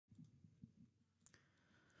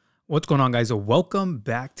What's going on, guys? Welcome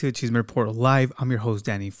back to CHISME Report Live. I'm your host,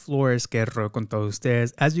 Danny Flores. Que rollo con todos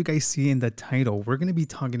ustedes. As you guys see in the title, we're going to be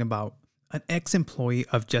talking about an ex-employee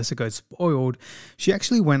of Jessica is Spoiled. She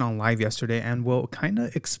actually went on live yesterday and will kind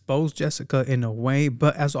of expose Jessica in a way.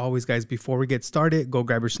 But as always, guys, before we get started, go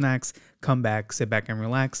grab your snacks, come back, sit back and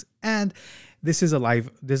relax. And this is a live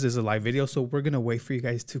video, so we're going to wait for you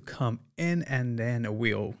guys to come in and then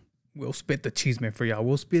we'll spit the cheese, man, for y'all.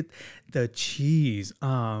 We'll spit the cheese.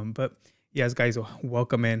 But yes, guys,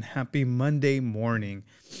 welcome in. Happy Monday morning.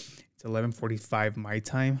 It's 11:45 my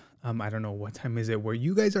time. I don't know what time is it where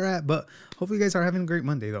you guys are at, but hopefully you guys are having a great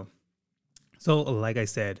Monday though. So like I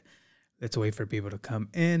said, let's wait for people to come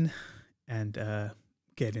in and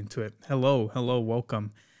get into it. Hello,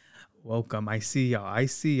 welcome. I see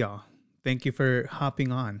y'all. Thank you for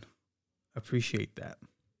hopping on. Appreciate that.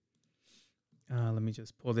 Let me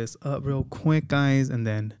just pull this up real quick, guys. And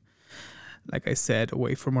then, like I said,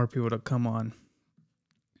 wait for more people to come on.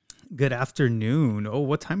 Good afternoon. Oh,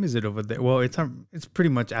 what time is it over there? Well, it's pretty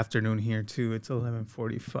much afternoon here, too. It's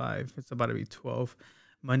 11:45. It's about to be 12.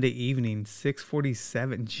 Monday evening,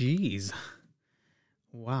 6:47. Jeez.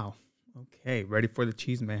 Wow. Okay, ready for the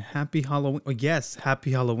cheese, man. Happy Halloween. Oh, yes,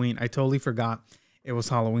 happy Halloween. I totally forgot it was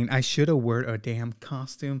Halloween. I should have worn a damn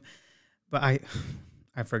costume, but I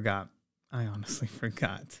forgot. I honestly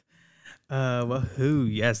forgot. Woohoo.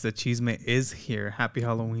 Yes, the CHISME is here. Happy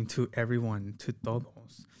Halloween to everyone, to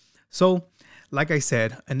todos. So, like I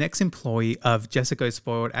said, an ex-employee of Jessica is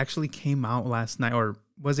Spoiled actually came out last night, or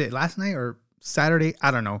was it last night or Saturday?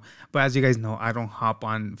 I don't know. But as you guys know, I don't hop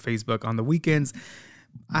on Facebook on the weekends.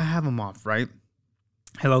 I have them off, right?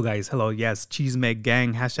 Hello, guys. Hello. Yes, CHISME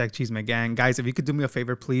gang. Hashtag CHISME gang. Guys, if you could do me a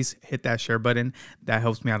favor, please hit that share button. That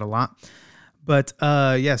helps me out a lot. But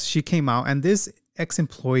yes, she came out, and this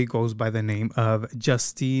ex-employee goes by the name of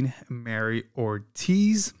Justine Mary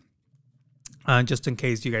Ortiz. Just in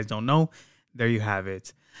case you guys don't know, there you have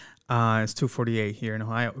it. It's 2:48 here in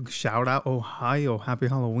Ohio. Shout out Ohio. Happy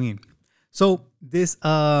Halloween. So this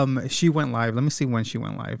she went live. Let me see when she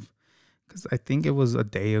went live, because I think it was a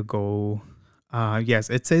day ago.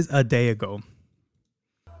 Yes, it says a day ago.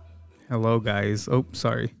 Hello, guys. Oh,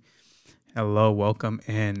 sorry. Hello, welcome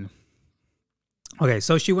in. Okay,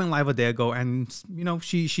 so she went live a day ago, and you know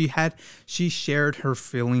she shared her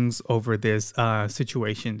feelings over this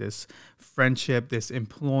situation, this friendship, this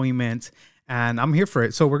employment, and I'm here for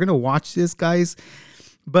it. So we're gonna watch this, guys.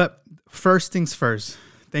 But first things first.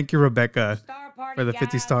 Thank you, Rebecca, for the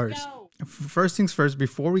 50 stars. First things first.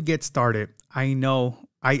 Before we get started, I know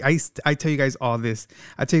I tell you guys all this.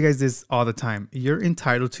 I tell you guys this all the time. You're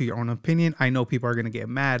entitled to your own opinion. I know people are gonna get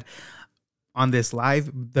mad on this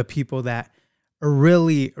live. The people that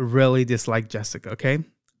really dislike Jessica, okay?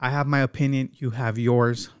 I have my opinion, you have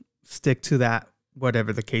yours. Stick to that,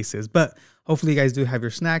 whatever the case is. But hopefully you guys do have your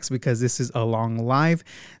snacks, because this is a long live.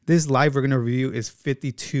 This live we're gonna review is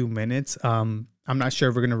 52 minutes. I'm not sure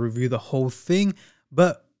if we're gonna review the whole thing,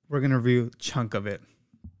 but we're gonna review a chunk of it.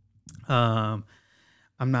 I'm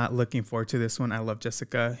not looking forward to this one. I love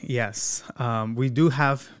Jessica. Yes, we do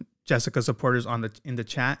have Jessica supporters in the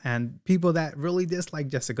chat, and people that really dislike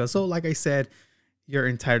Jessica. So like I said, you're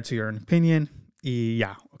entitled to your own opinion.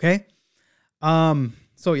 Yeah, okay.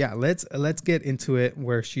 So yeah, let's get into it,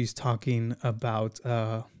 where she's talking about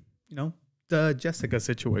you know, the Jessica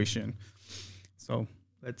situation. So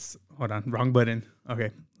let's hold on, wrong button.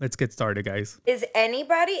 Okay, let's get started, guys. Is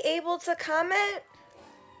anybody able to comment?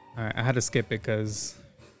 All right, I had to skip it because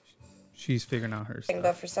she's figuring out her stuff.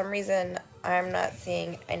 But for some reason, I'm not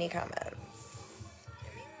seeing any comments.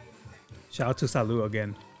 Shout out to Salu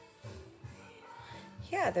again.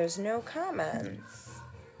 Yeah, there's no comments.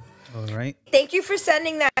 All right. Thank you for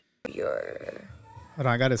sending that. Hold on,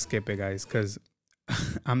 I gotta skip it, guys, because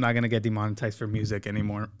I'm not gonna get demonetized for music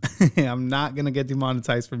anymore. I'm not gonna get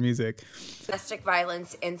demonetized for music. Domestic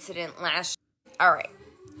violence incident last. All right.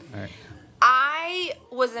 I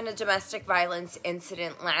was in a domestic violence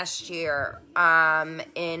incident last year,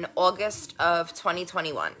 in August of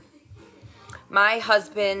 2021. My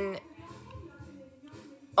husband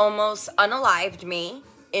almost unalived me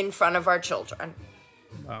in front of our children.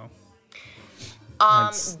 Wow.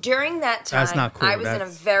 During that time, that's not cool. I was in a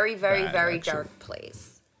very dark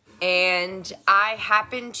place. And I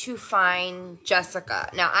happened to find Jessica.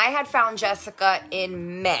 Now, I had found Jessica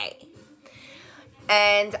in May.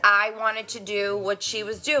 And I wanted to do what she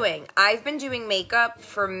was doing. I've been doing makeup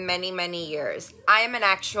for many years. I am an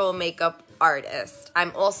actual makeup artist.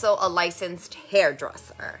 I'm also a licensed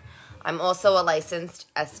hairdresser. I'm also a licensed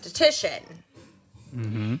esthetician.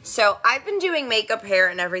 Mm-hmm. So I've been doing makeup, hair,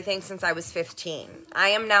 and everything since I was 15. I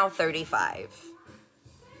am now 35.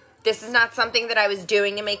 This is not something that I was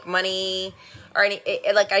doing to make money or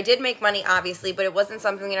like I did make money obviously, but it wasn't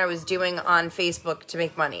something that I was doing on Facebook to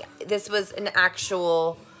make money. This was an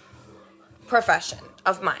actual profession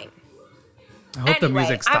of mine. I hope the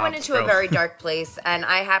music stops, I went into a very dark place, and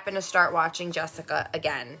I happened to start watching Jessica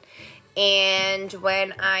again. And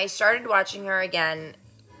when I started watching her again,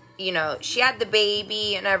 you know, she had the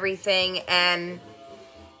baby and everything, and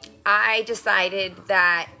I decided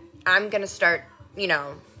that I'm going to start, you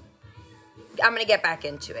know, I'm going to get back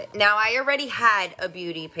into it. Now, I already had a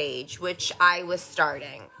beauty page, which I was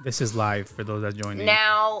starting. This is live for those that joined in.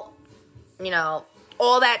 Now, you know,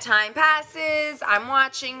 all that time passes. I'm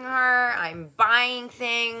watching her. I'm buying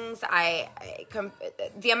things.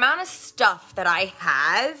 The amount of stuff that I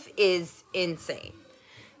have is insane.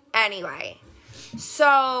 Anyway,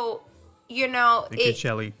 so, you know,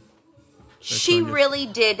 Shelly. She really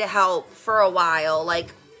did help for a while,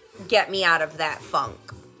 like, get me out of that funk.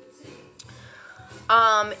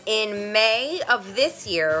 In May of this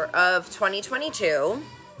year, of 2022,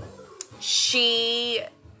 she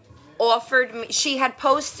offered me, she had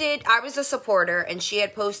posted, I was a supporter, and she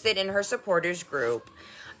had posted in her supporters group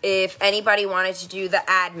if anybody wanted to do the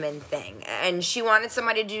admin thing. And she wanted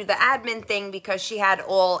somebody to do the admin thing because she had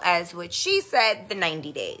all, as what she said, the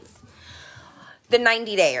 90 days. The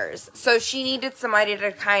 90 dayers. So she needed somebody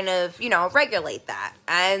to kind of, you know, regulate that.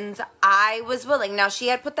 And I was willing. Now, she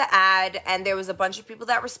had put the ad, and there was a bunch of people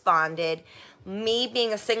that responded. Me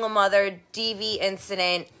being a single mother, DV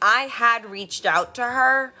incident, I had reached out to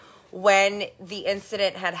her when the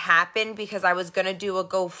incident had happened because I was going to do a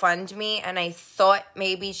GoFundMe, and I thought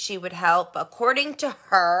maybe she would help. According to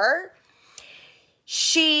her,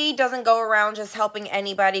 she doesn't go around just helping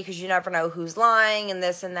anybody because you never know who's lying and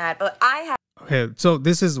this and that. But I have... Okay, so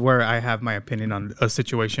this is where I have my opinion on a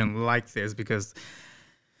situation like this because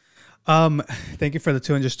thank you for the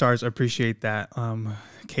 200 stars. I appreciate that.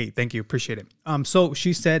 Kate, thank you. Appreciate it. So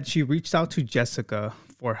she said she reached out to Jessica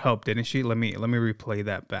for help, didn't she? Let me replay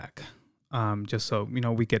that back. Just so, you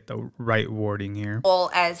know, we get the right wording here.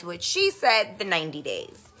 All, as what she said, the 90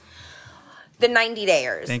 days. The 90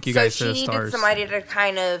 dayers. Thank you guys for the stars. So she needed somebody to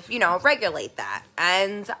kind of, you know, regulate that.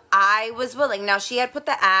 And I was willing. Now, she had put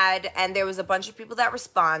the ad, and there was a bunch of people that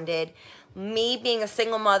responded. Me being a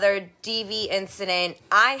single mother, DV incident,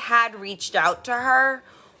 I had reached out to her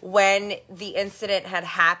when the incident had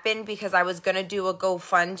happened because I was going to do a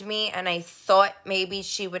GoFundMe, and I thought maybe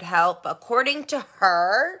she would help. According to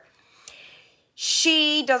her,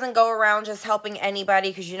 she doesn't go around just helping anybody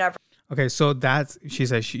because you never... Okay, so that's, she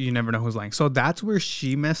says you never know who's lying. So that's where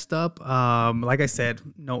she messed up. Like I said,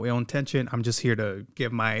 no ill intention. I'm just here to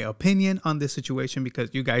give my opinion on this situation because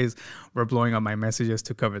you guys were blowing up my messages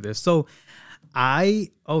to cover this. So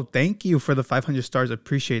thank you for the 500 stars.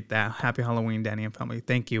 Appreciate that. Happy Halloween, Danny and family.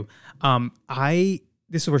 Thank you.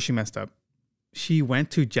 This is where she messed up. She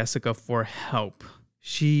went to Jessica for help.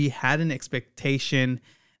 She had an expectation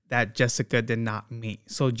that Jessica did not meet.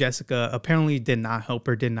 So Jessica apparently did not help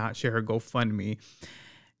her, did not share her GoFundMe.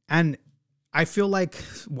 And I feel like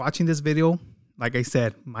watching this video, like I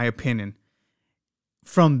said, my opinion,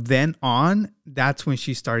 from then on, that's when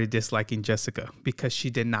she started disliking Jessica because she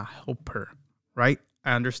did not help her, right?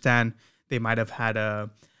 I understand they might have had a,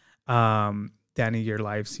 Danny, your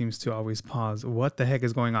live seems to always pause. What the heck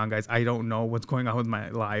is going on, guys? I don't know what's going on with my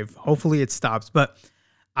live. Hopefully it stops, but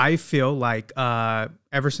I feel like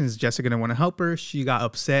ever since Jessica didn't want to help her, she got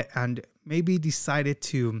upset and maybe decided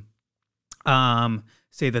to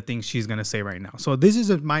say the things she's going to say right now. So this is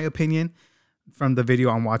my opinion from the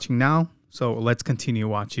video I'm watching now. So let's continue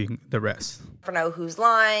watching the rest. I don't know who's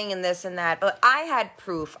lying and this and that, but I had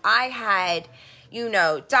proof. I had, you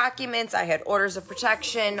know, documents. I had orders of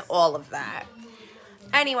protection, all of that.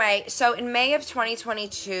 Anyway, so in May of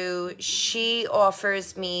 2022, she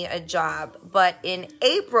offers me a job. But in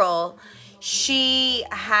April,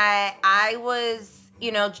 I was,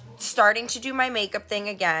 you know, starting to do my makeup thing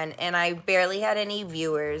again, and I barely had any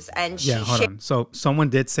viewers. And hold on. So someone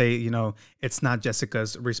did say, you know, it's not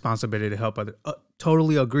Jessica's responsibility to help others.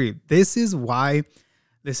 Totally agree. This is why,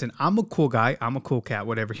 listen, I'm a cool guy. I'm a cool cat,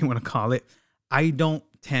 whatever you want to call it. I don't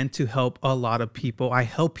tend to help a lot of people. I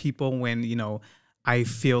help people when, you know, I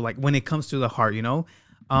feel like when it comes to the heart, you know,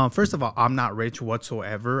 first of all, I'm not rich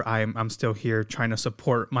whatsoever. I'm still here trying to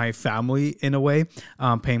support my family in a way,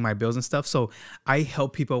 paying my bills and stuff. So I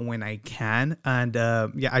help people when I can. And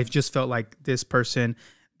yeah, I've just felt like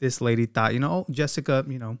this lady thought, you know, oh, Jessica,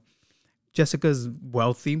 you know, Jessica's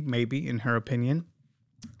wealthy, maybe in her opinion,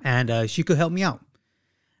 and she could help me out.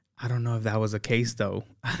 I don't know if that was the case though.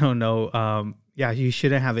 I don't know. Yeah, you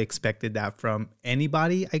shouldn't have expected that from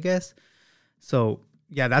anybody, I guess. So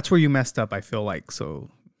yeah, that's where you messed up, I feel like. So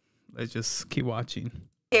let's just keep watching.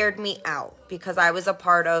 Shared me out because I was a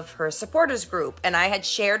part of her supporters group and I had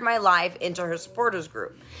shared my live into her supporters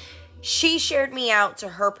group. She shared me out to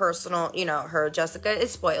her personal, you know, her Jessica is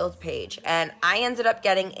Spoiled page, and I ended up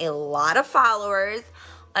getting a lot of followers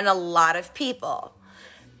and a lot of people.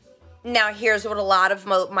 Now, here's what a lot of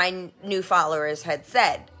my new followers had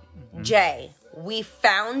said. Jay, we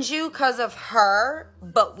found you because of her,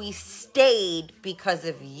 but we stayed because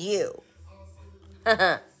of you.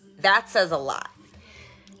 That says a lot.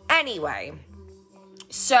 Anyway,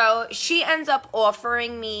 so she ends up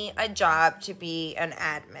offering me a job to be an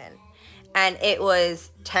admin. And it was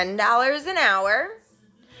 $10 an hour,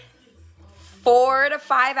 4 to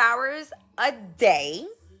 5 hours a day.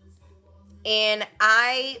 And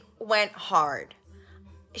I went hard.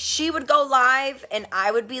 She would go live and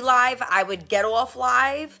I would be live. I would get off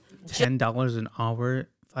live. $10 an hour,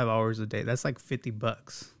 5 hours a day. That's like $50.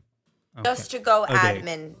 Okay. Just to go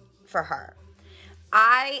admin for her.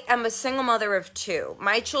 I am a single mother of 2.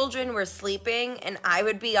 My children were sleeping and I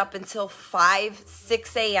would be up until 5,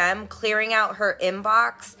 6 a.m. clearing out her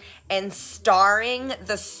inbox and starring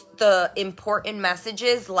the important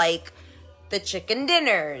messages like the chicken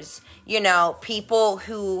dinners, you know, people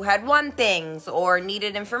who had won things or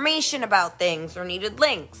needed information about things or needed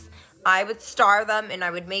links. I would star them and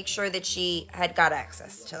I would make sure that she had got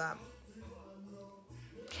access to them.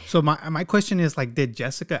 So my question is, like, did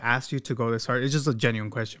Jessica ask you to go this hard? It's just a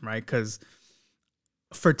genuine question, right? Because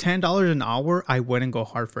for $10 an hour, I wouldn't go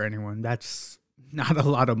hard for anyone. That's not a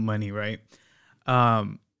lot of money, right?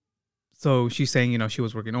 So she's saying, you know, she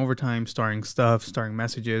was working overtime, starring stuff, starring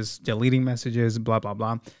messages, deleting messages, blah, blah,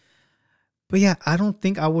 blah. But yeah, I don't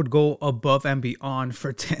think I would go above and beyond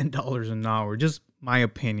for $10 an hour. Just my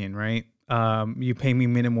opinion, right? You pay me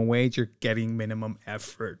minimum wage, you're getting minimum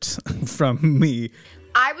effort from me.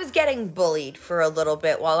 I was getting bullied for a little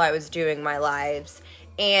bit while I was doing my lives,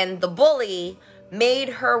 and the bully made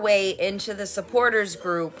her way into the supporters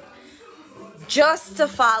group just to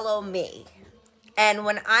follow me. And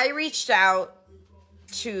when I reached out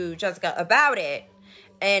to Jessica about it,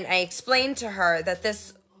 and I explained to her that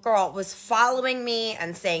this girl was following me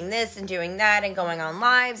and saying this and doing that and going on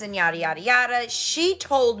lives and yada, yada, yada, she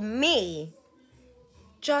told me,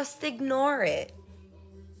 just ignore it.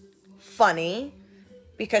 Funny.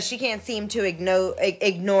 Because she can't seem to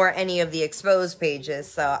ignore any of the exposed pages.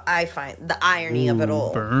 So I find the irony of it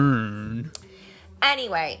all. Burn.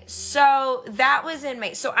 Anyway, so that was in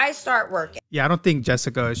May. So I start working. Yeah, I don't think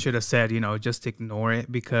Jessica should have said, you know, just ignore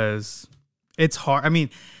it, because it's hard. I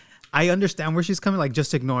mean, I understand where she's coming. Like,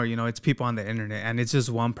 just ignore, you know, it's people on the internet and it's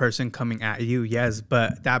just one person coming at you. Yes,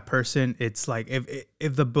 but that person, it's like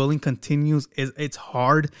if the bullying continues, it's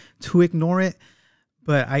hard to ignore it.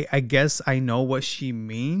 But I guess I know what she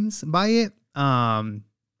means by it.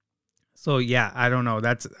 So yeah, I don't know.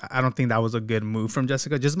 I don't think that was a good move from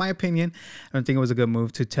Jessica. Just my opinion. I don't think it was a good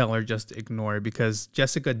move to tell her just to ignore it, because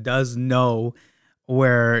Jessica does know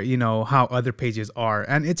where, you know, how other pages are.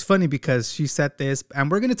 And it's funny because she said this, and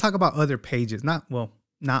we're going to talk about other pages, not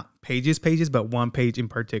pages, but one page in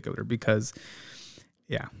particular, because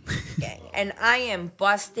yeah. And I am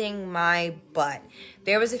busting my butt.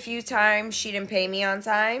 There was a few times she didn't pay me on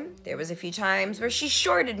time. There was a few times where she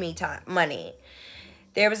shorted me money.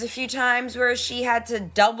 There was a few times where she had to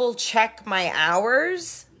double check my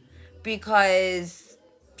hours because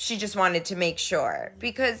she just wanted to make sure.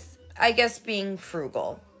 Because I guess being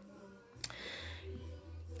frugal.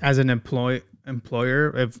 As an employer,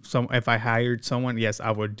 if I hired someone, yes,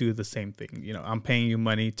 I would do the same thing. You know, I'm paying you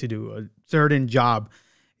money to do a certain job.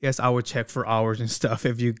 Yes, I would check for hours and stuff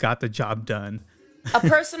if you got the job done. A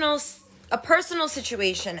personal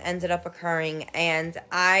situation ended up occurring, and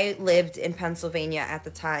I lived in Pennsylvania at the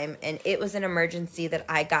time, and it was an emergency that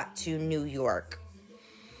I got to New York.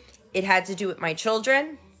 It had to do with my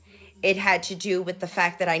children. It had to do with the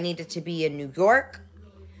fact that I needed to be in New York.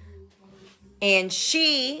 And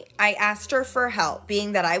I asked her for help,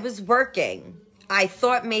 being that I was working. I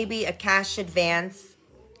thought maybe a cash advance.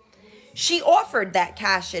 She offered that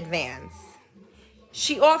cash advance.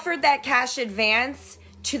 She offered that cash advance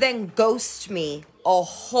to then ghost me a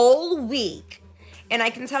whole week. And I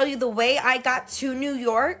can tell you the way I got to New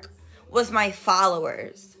York was my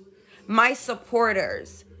followers, my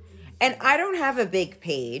supporters. And I don't have a big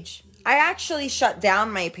page. I actually shut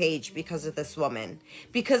down my page because of this woman.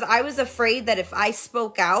 Because I was afraid that if I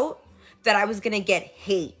spoke out, that I was going to get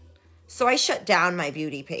hate. So I shut down my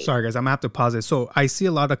beauty page. Sorry, guys. I'm going to have to pause it. So I see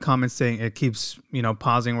a lot of comments saying it keeps, you know,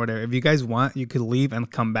 pausing or whatever. If you guys want, you could leave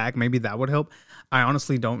and come back. Maybe that would help. I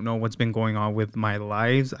honestly don't know what's been going on with my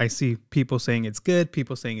lives. I see people saying it's good,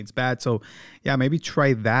 people saying it's bad. So yeah, maybe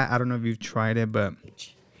try that. I don't know if you've tried it, but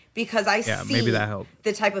because I see maybe that helped.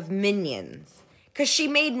 The type of minions. Because she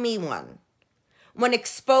made me one. When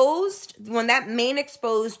that main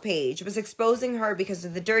exposed page was exposing her because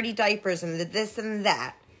of the dirty diapers and the this and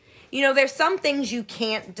that, you know, there's some things you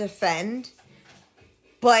can't defend,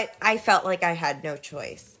 but I felt like I had no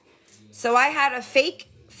choice. So I had a fake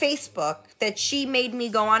Facebook that she made me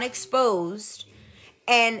go on exposed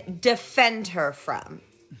and defend her from.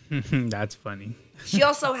 That's funny. She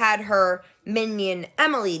also had her minion,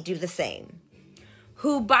 Emily, do the same.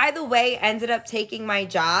 Who, by the way, ended up taking my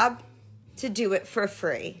job to do it for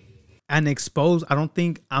free. And exposed,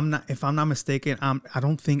 if I'm not mistaken, I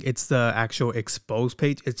don't think it's the actual exposed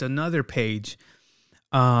page. It's another page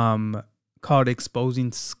called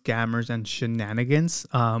Exposing Scammers and Shenanigans.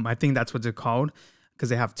 I think that's what it's called because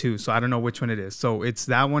they have two. So I don't know which one it is. So it's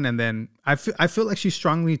that one. And then I feel like she's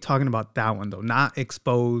strongly talking about that one, though. Not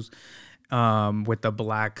exposed with the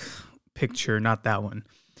black picture, not that one.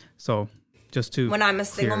 So just to when I'm a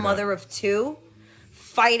single mother of two,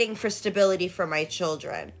 fighting for stability for my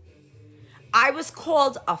children. I was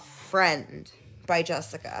called a friend by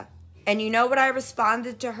Jessica. And you know what I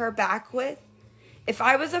responded to her back with? If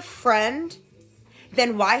I was a friend,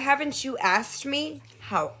 then why haven't you asked me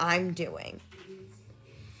how I'm doing?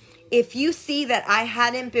 If you see that I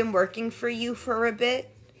hadn't been working for you for a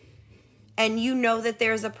bit, and you know that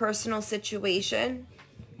there's a personal situation,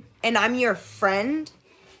 and I'm your friend,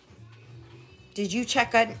 did you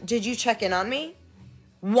check in on me?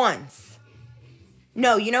 Once.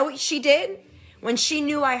 No, you know what she did? When she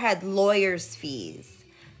knew I had lawyer's fees,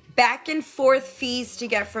 back and forth fees to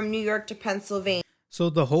get from New York to Pennsylvania. So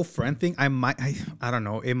the whole friend thing, I don't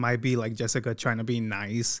know. It might be like Jessica trying to be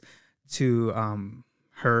nice to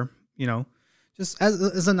her, you know, just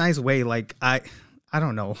as a nice way. Like I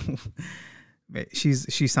don't know. She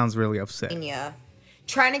sounds really upset. Yeah.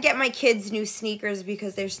 Trying to get my kids new sneakers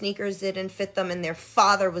because their sneakers didn't fit them and their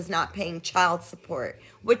father was not paying child support,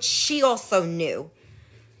 which she also knew.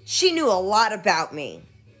 She knew a lot about me.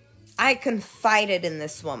 I confided in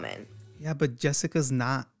this woman. Yeah, but Jessica's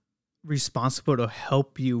not responsible to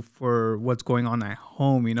help you for what's going on at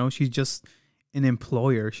home. You know, she's just an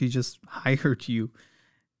employer. She just hired you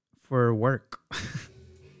for work.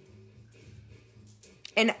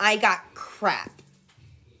 And I got crap.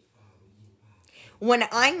 When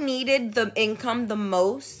I needed the income the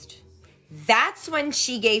most, that's when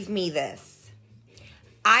she gave me this.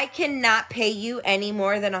 I cannot pay you any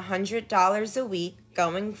more than $100 a week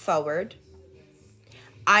going forward.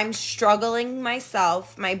 I'm struggling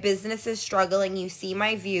myself. My business is struggling. You see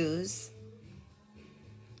my views.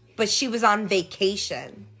 But she was on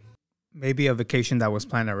vacation. Maybe a vacation that was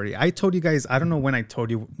planned already. I told you guys, I don't know when I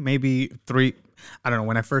told you, maybe I don't know,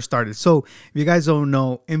 when I first started. So if you guys don't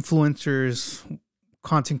know, influencers,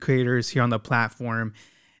 content creators here on the platform,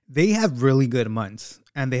 they have really good months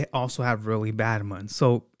and they also have really bad months.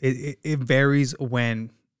 So it varies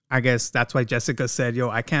when, I guess that's why Jessica said, yo,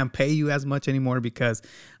 I can't pay you as much anymore because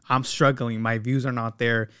I'm struggling. My views are not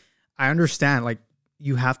there. I understand, like,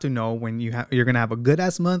 you have to know when you're going to have a good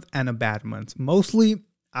ass month and a bad month. Mostly,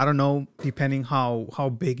 I don't know, depending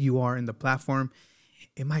how big you are in the platform,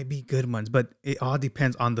 it might be good months, but it all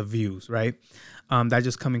depends on the views, right? That's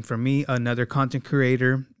just coming from me, another content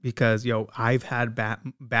creator, because, yo, I've had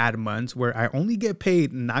bad months where I only get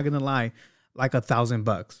paid, not gonna lie, like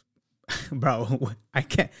 $1,000. Bro, I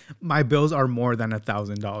can't, my bills are more than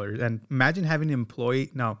 $1,000. And imagine having an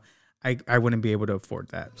employee. No, I wouldn't be able to afford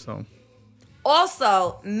that. So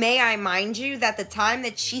also, may I mind you that the time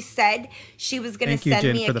that she said she was going to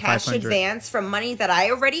send me a cash advance from money that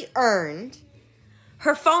I already earned,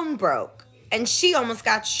 her phone broke and she almost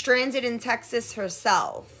got stranded in Texas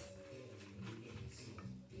herself.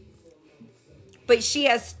 But she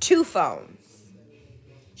has two phones.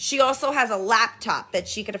 She also has a laptop that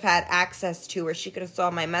she could have had access to, or she could have saw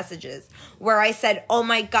my messages where I said, oh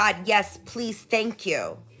my God, yes, please, thank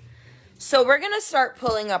you. So we're going to start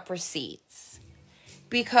pulling up receipts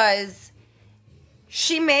because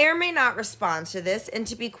she may or may not respond to this. And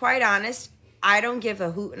to be quite honest, I don't give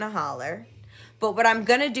a hoot and a holler. But what I'm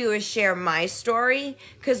going to do is share my story,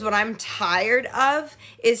 because what I'm tired of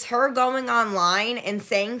is her going online and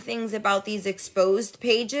saying things about these exposed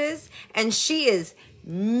pages, and she is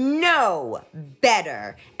no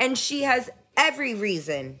better. And she has every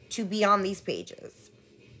reason to be on these pages.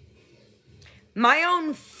 My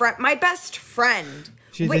own friend, my best friend,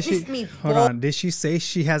 witnessed me. Hold on. Did she say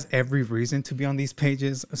she has every reason to be on these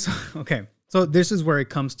pages? So, okay. So this is where it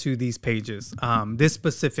comes to these pages. This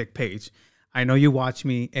specific page. I know you watch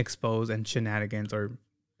me expose and shenanigans, or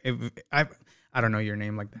if I don't know your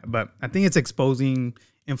name like that, but I think it's exposing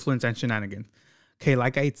influence and shenanigans. Okay,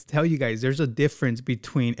 like I tell you guys, there's a difference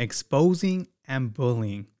between exposing and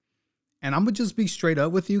bullying. And I'm gonna just be straight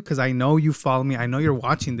up with you because I know you follow me. I know you're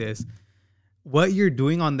watching this. What you're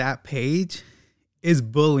doing on that page is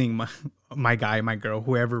bullying my guy, my girl,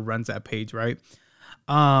 whoever runs that page, right?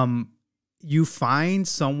 You find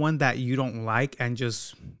someone that you don't like and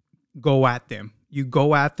just go at them. You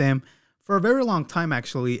go at them for a very long time,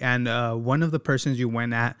 actually. And one of the persons you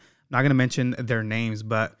went at, I'm not going to mention their names,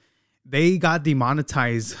 but they got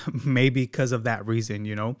demonetized maybe because of that reason,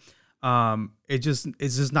 you know? It's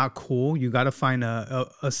just not cool. You got to find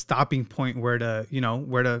a stopping point where to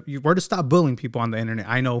stop bullying people on the internet.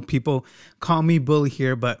 I know people call me bully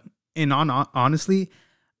here, but honestly,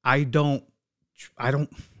 I don't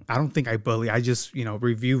think I bully. I just,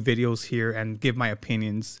 review videos here and give my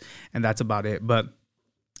opinions, and that's about it. But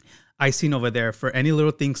I seen over there, for any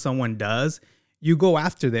little thing someone does, you go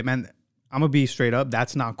after them. And I'm going to be straight up.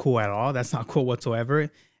 That's not cool at all. That's not cool whatsoever. And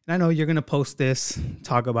I know you're going to post this,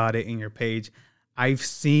 talk about it in your page. I've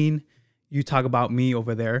seen you talk about me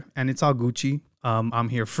over there, and it's all Gucci. I'm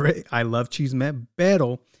here for it. I love CHISME,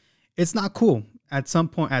 pero it's not cool.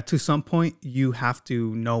 To some point, you have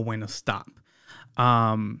to know when to stop.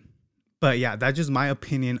 But yeah, that's just my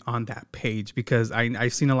opinion on that page, because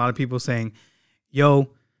I've seen a lot of people saying, yo,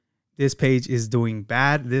 this page is doing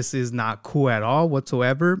bad. This is not cool at all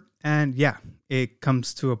whatsoever. And yeah, it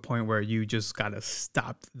comes to a point where you just got to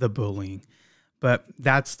stop the bullying. But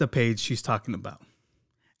that's the page she's talking about.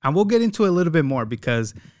 And we'll get into it a little bit more,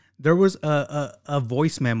 because there was a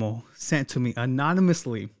voice memo sent to me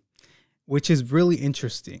anonymously, which is really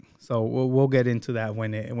interesting. So we'll get into that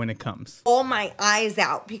when it comes. All my eyes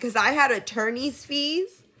out, because I had attorney's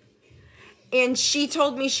fees, and she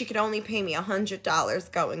told me she could only pay me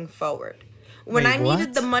 $100 going forward. When I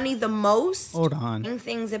needed the money the most, hold on,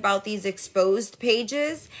 things about these exposed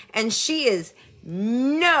pages, and she is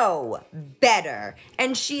no better,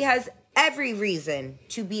 and she has every reason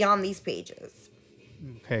to be on these pages.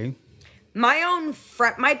 Okay. My own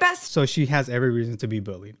friend, my best... So she has every reason to be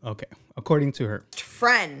bullied. Okay. According to her.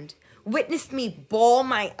 ...friend witnessed me bawl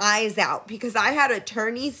my eyes out because I had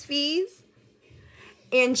attorney's fees,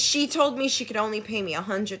 and she told me she could only pay me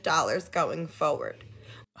 $100 going forward.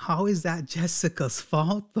 How is that Jessica's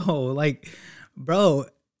fault, though? Like, bro,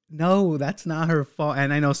 no, that's not her fault.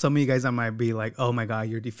 And I know some of you guys, I might be like, oh my God,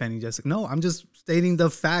 you're defending Jessica. No, I'm just stating the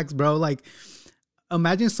facts, bro. Like,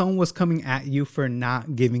 imagine someone was coming at you for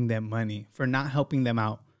not giving them money, for not helping them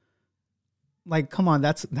out. Like, come on,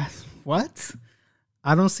 that's what?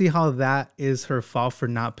 I don't see how that is her fault for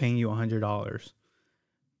not paying you $100.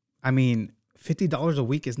 I mean, $50 a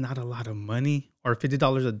week is not a lot of money, or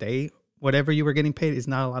 $50 a day. Whatever you were getting paid is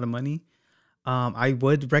not a lot of money. I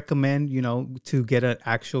would recommend, to get an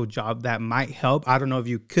actual job that might help. I don't know if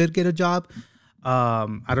you could get a job.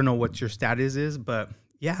 I don't know what your status is, but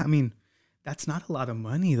yeah, I mean, that's not a lot of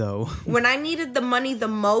money though. When I needed the money the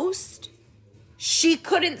most, she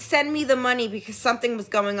couldn't send me the money because something was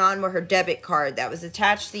going on with her debit card that was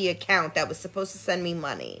attached to the account that was supposed to send me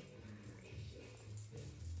money.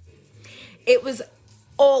 It was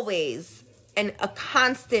always a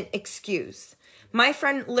constant excuse. My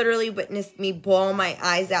friend literally witnessed me bawl my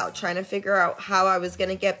eyes out trying to figure out how I was going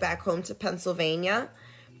to get back home to Pennsylvania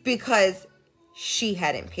because she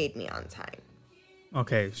hadn't paid me on time.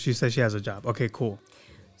 Okay, she says she has a job. Okay, cool.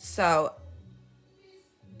 So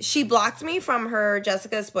she blocked me from her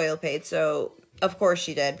Jessica Spoil page. So of course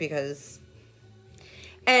she did, because...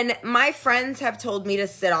 And my friends have told me to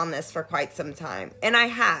sit on this for quite some time. And I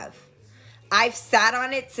have. I've sat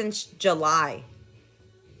on it since July.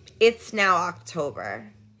 It's now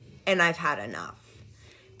October, and I've had enough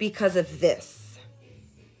because of this.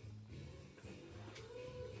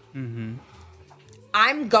 Mm-hmm.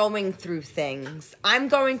 I'm going through things. I'm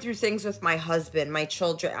going through things with my husband, my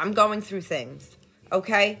children. I'm going through things,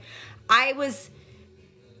 okay? There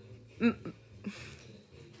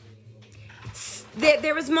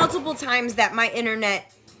was multiple times that my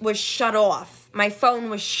internet was shut off. My phone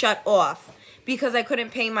was shut off because I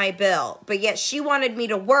couldn't pay my bill. But yet she wanted me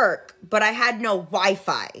to work, but I had no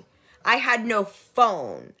Wi-Fi. I had no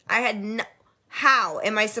phone. How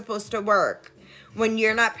am I supposed to work when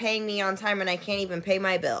you're not paying me on time and I can't even pay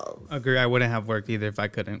my bills? Agree. I wouldn't have worked either if I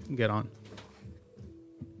couldn't get on.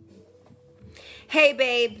 Hey,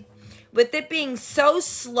 babe. With it being so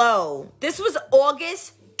slow, this was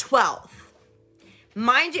August 12th.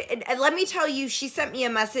 Mind you, and let me tell you, she sent me a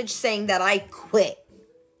message saying that I quit.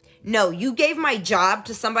 No, you gave my job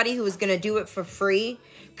to somebody who was going to do it for free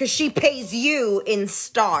Because she pays you in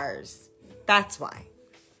stars. That's why.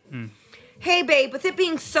 Hey, babe, with it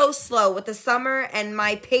being so slow with the summer and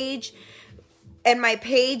my page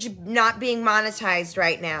not being monetized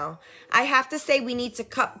right now, I have to say we need to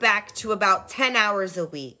cut back to about 10 hours a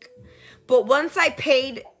week. But once I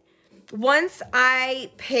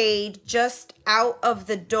paid just out of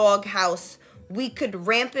the doghouse, we could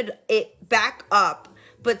ramp it back up.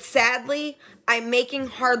 But sadly, I'm making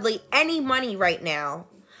hardly any money right now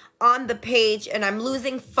on the page, and I'm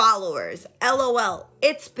losing followers. LOL.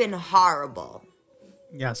 It's been horrible.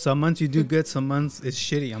 Yeah, some months you do good, some months it's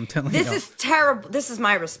shitty. I'm telling you. This is terrible. This is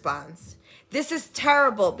my response. This is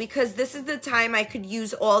terrible because this is the time I could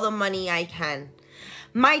use all the money I can.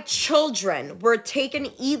 My children were taken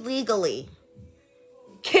illegally,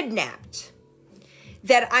 kidnapped,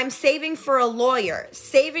 that I'm saving for a lawyer,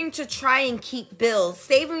 saving to try and keep bills,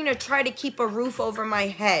 saving to try to keep a roof over my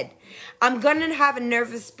head. I'm going to have a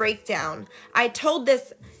nervous breakdown. I told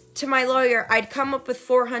this to my lawyer, I'd come up with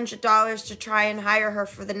 $400 to try and hire her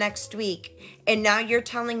for the next week. And now you're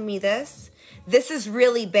telling me this? This is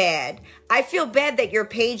really bad. I feel bad that your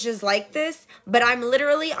page is like this, but I'm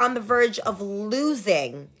literally on the verge of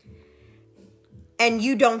losing. And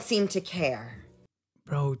you don't seem to care.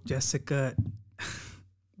 Bro, Jessica,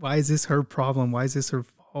 why is this her problem? Why is this her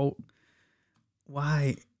fault?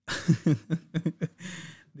 Why?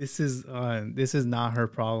 This is not her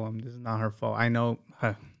problem. This is not her fault. I know.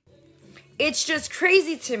 It's just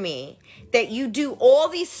crazy to me that you do all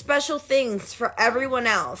these special things for everyone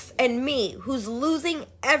else and me, who's losing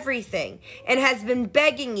everything and has been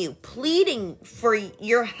begging you, pleading for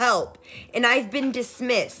your help, and I've been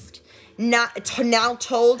dismissed. Now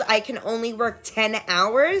told I can only work 10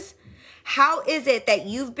 hours. How is it that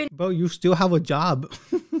you've been... Bro, you still have a job.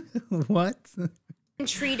 What?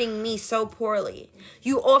 Treating me so poorly.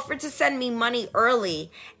 You offered to send me money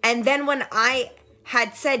early, and then when I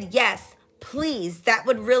had said yes, please, that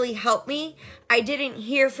would really help me, I didn't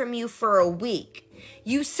hear from you for a week.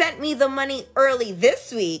 You sent me the money early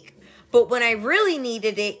this week, but when I really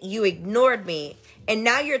needed it, you ignored me. And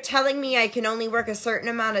now you're telling me I can only work a certain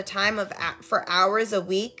amount of time for hours a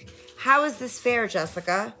week? How is this fair,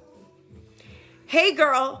 Jessica? Hey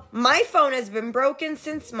girl, my phone has been broken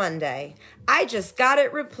since Monday. I just got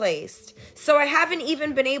it replaced. So I haven't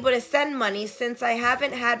even been able to send money since I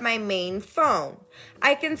haven't had my main phone.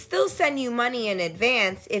 I can still send you money in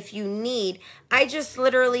advance if you need. I just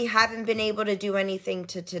literally haven't been able to do anything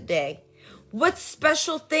to today. What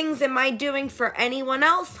special things am I doing for anyone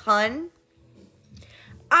else, hun?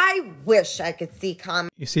 I wish I could see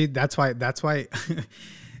comments. You see, that's why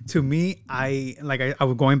to me, I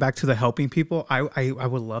was going back to the helping people. I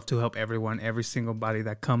would love to help everyone, every single body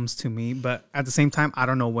that comes to me. But at the same time, I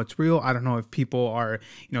don't know what's real. I don't know if people are,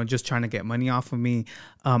 just trying to get money off of me.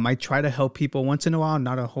 I try to help people once in a while,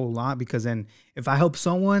 not a whole lot, because then if I help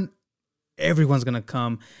someone, everyone's going to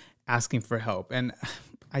come asking for help. And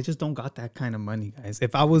I just don't got that kind of money, guys.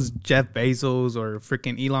 If I was Jeff Bezos or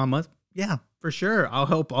freaking Elon Musk, yeah, for sure, I'll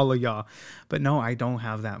help all of y'all. But no, I don't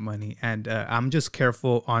have that money. And I'm just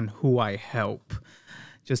careful on who I help,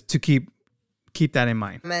 just to keep that in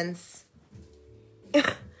mind.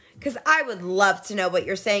 Because I would love to know what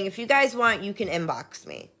you're saying. If you guys want, you can inbox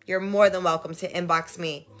me. You're more than welcome to inbox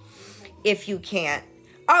me if you can't.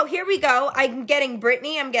 Oh, here we go. I'm getting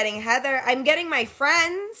Brittany. I'm getting Heather. I'm getting my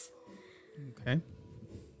friends. Okay.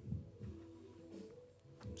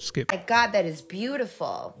 Skip. My God, that is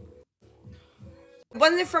beautiful.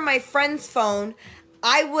 Wasn't it for my friend's phone,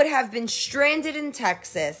 I would have been stranded in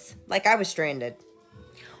Texas. Like I was stranded.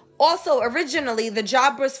 Also, originally, the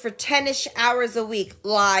job was for 10-ish hours a week.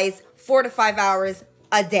 Lies, 4 to 5 hours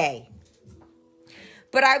a day.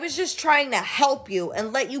 But I was just trying to help you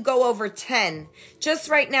and let you go over 10. Just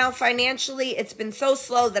right now, financially, it's been so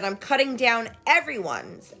slow that I'm cutting down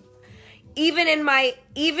everyone's. Even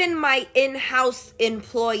my in-house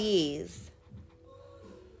employees.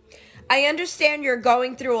 I understand you're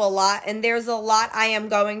going through a lot, and there's a lot I am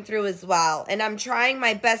going through as well. And I'm trying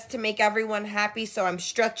my best to make everyone happy, so I'm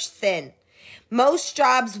stretched thin. Most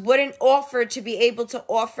jobs wouldn't offer to be able to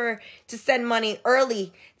offer to send money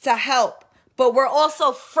early to help. But we're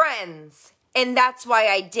also friends, and that's why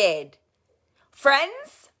I did.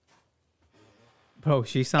 Friends? Bro,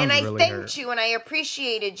 she sounds really hurt. And I thanked you, and I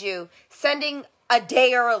appreciated you sending a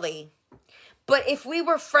day early. But if we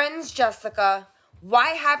were friends, Jessica... why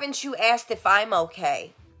haven't you asked if I'm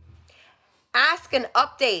okay? Ask an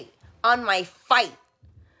update on my fight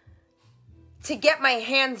to get my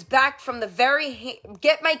hands back from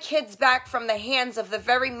get my kids back from the hands of the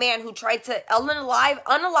very man who tried to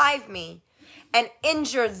unalive me and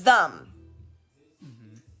injure them.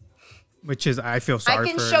 Which is, I feel sorry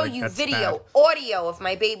I can for her. show Like, you that's video, bad. audio of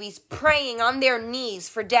my babies praying on their knees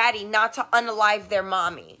for daddy not to unalive their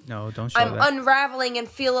mommy. No, don't show I'm that. unraveling and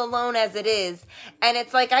feel alone as it is. And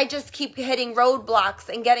it's like I just keep hitting roadblocks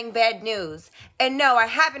and getting bad news. And no, I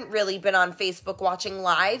haven't really been on Facebook watching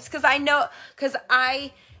lives because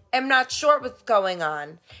I am not sure what's going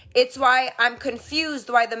on. It's why I'm confused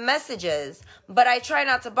why the messages, but I try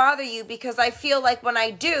not to bother you because I feel like when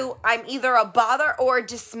I do, I'm either a bother or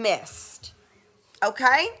dismissed.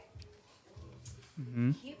 Okay?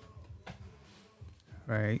 Mm-hmm.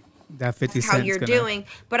 Right. That 50 That's cents. how you're doing,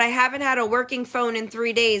 but I haven't had a working phone in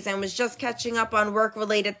 3 days and was just catching up on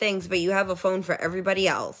work-related things, but you have a phone for everybody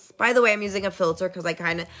else. By the way, I'm using a filter because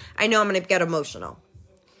I know I'm going to get emotional.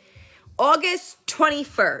 August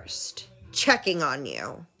 21st, checking on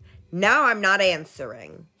you. Now I'm not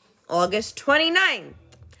answering. August 29th,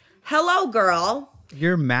 hello, girl.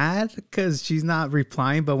 You're mad because she's not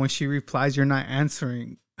replying, but when she replies, you're not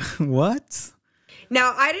answering. What?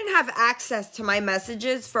 Now, I didn't have access to my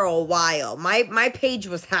messages for a while. My page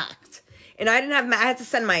was hacked. And I had to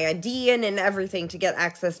send my ID in and everything to get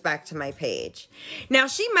access back to my page. Now,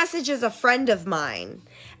 she messages a friend of mine.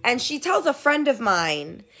 And she tells a friend of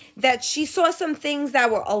mine that she saw some things that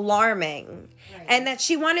were alarming. Right. And that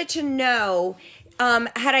she wanted to know,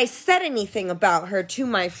 had I said anything about her to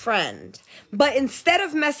my friend. But instead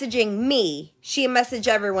of messaging me, she messaged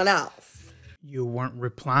everyone else. You weren't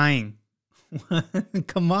replying.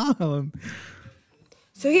 Come on.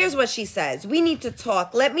 So here's what she says. We need to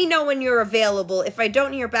talk. Let me know when you're available. If I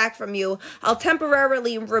don't hear back from you, I'll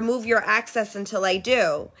temporarily remove your access until I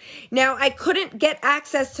do. Now, I couldn't get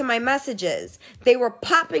access to my messages. They were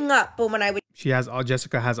popping up, but when I would...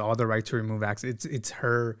 Jessica has all the right to remove access. It's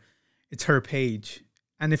her page.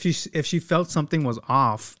 And if she felt something was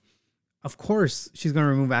off, of course she's going to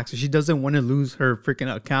remove access. She doesn't want to lose her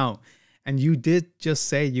freaking account. And you did just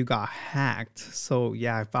say you got hacked. So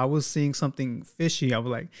yeah, if I was seeing something fishy, I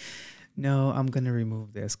was like, no, I'm going to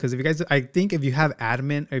remove this. Because I think if you have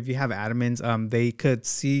admins, they could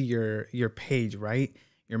see your page, right?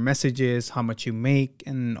 Your messages, how much you make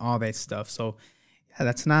and all that stuff. So yeah,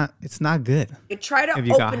 it's not good. You try to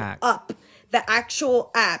open up the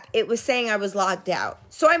actual app. It was saying I was logged out.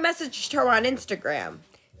 So I messaged her on Instagram.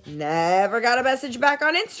 Never got a message back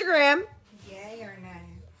on Instagram.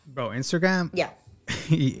 Bro, Instagram? Yeah.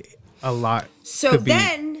 A lot. So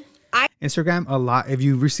then Instagram, a lot. If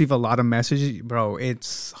you receive a lot of messages, bro,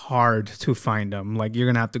 it's hard to find them. Like, you're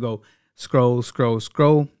going to have to go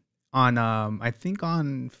scroll. On, I think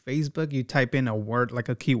on Facebook, you type in a word, like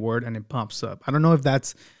a keyword, and it pops up. I don't know if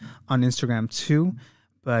that's on Instagram too,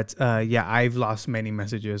 but yeah, I've lost many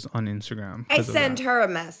messages on Instagram. I send her a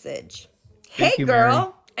message. Hey, girl,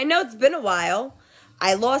 Mary. I know it's been a while.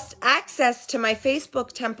 I lost access to my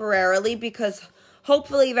Facebook temporarily because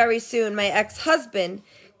hopefully very soon my ex-husband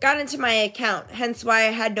got into my account, hence why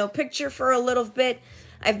I had no picture for a little bit.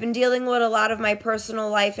 I've been dealing with a lot of my personal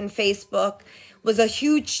life, and Facebook was a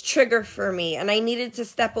huge trigger for me, and I needed to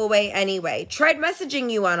step away anyway. Tried messaging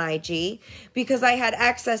you on IG because I had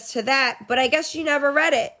access to that, but I guess you never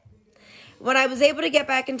read it. When I was able to get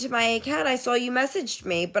back into my account, I saw you messaged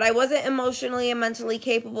me, but I wasn't emotionally and mentally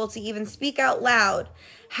capable to even speak out loud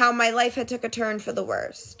how my life had took a turn for the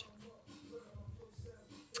worst.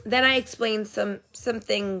 Then I explained some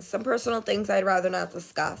things, some personal things I'd rather not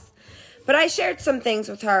discuss. But I shared some things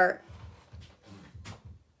with her.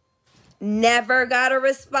 Never got a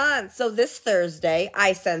response. So this Thursday,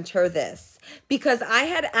 I sent her this. Because I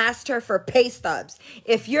had asked her for pay stubs.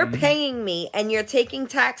 If you're paying me and you're taking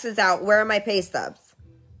taxes out, where are my pay stubs?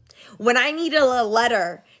 When I needed a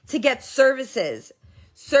letter to get services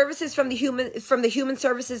from the human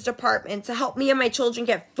services department to help me and my children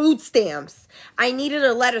get food stamps, I needed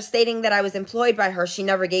a letter stating that I was employed by her. She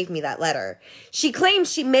never gave me that letter. She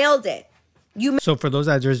claims she mailed it. So for those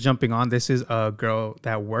that are just jumping on, this is a girl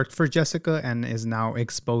that worked for Jessica and is now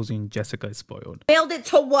exposing Jessica is spoiled. Mailed it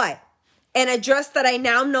to what? An address that I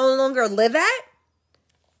now no longer live at?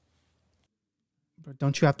 But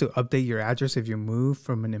don't you have to update your address if you move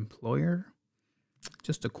from an employer?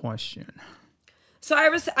 Just a question. So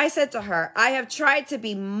I said to her, I have tried to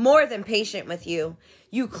be more than patient with you.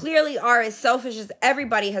 You clearly are as selfish as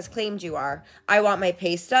everybody has claimed you are. I want my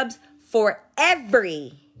pay stubs for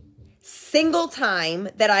every single time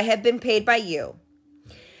that I have been paid by you.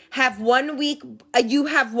 You have 1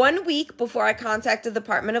 week before I contact the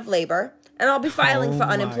Department of Labor, and I'll be filing for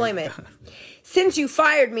unemployment. Since you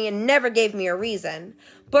fired me and never gave me a reason,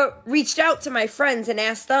 but reached out to my friends and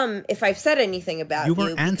asked them if I've said anything about you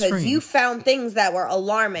because you found things that were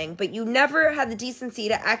alarming, but you never had the decency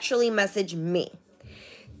to actually message me.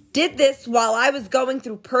 Did this while I was going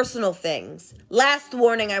through personal things. Last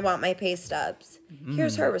warning, I want my pay stubs.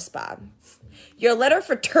 Here's her response. Your letter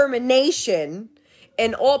for termination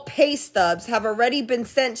and all pay stubs have already been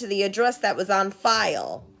sent to the address that was on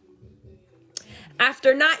file.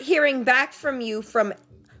 After not hearing back from you from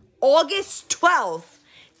August 12th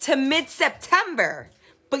to mid-September,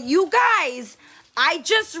 but you guys, I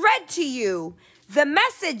just read to you the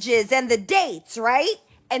messages and the dates, right?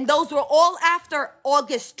 And those were all after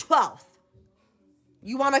August 12th.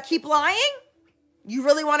 You want to keep lying? You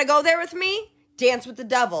really want to go there with me? Dance with the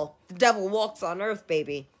devil. The devil walks on earth,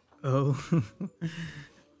 baby. Oh.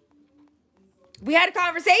 We had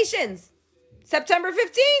conversations. September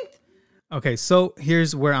 15th. Okay, so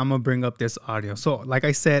here's where I'm gonna bring up this audio. So, like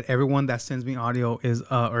I said, everyone that sends me audio is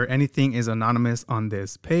or anything is anonymous on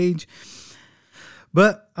this page.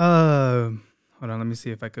 But hold on, let me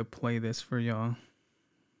see if I could play this for y'all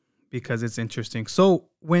because it's interesting. So,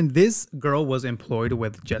 when this girl was employed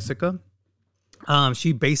with Jessica,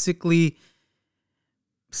 she basically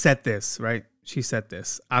said this, right? She said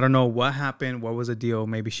this. I don't know what happened, what was the deal.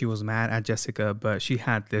 Maybe she was mad at Jessica, but she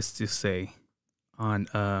had this to say on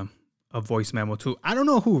a voice memo too. I don't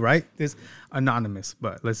know who, right? This anonymous,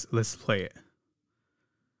 but let's play it.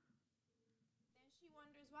 She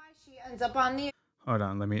wonders why she ends up on the. Hold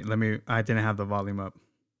on, let me. I didn't have the volume up.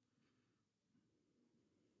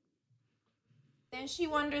 Then she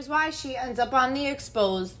wonders why she ends up on the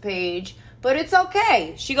exposed page, but it's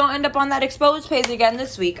okay. She gonna end up on that exposed page again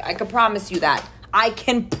this week. I can promise you that. I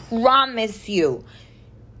can promise you.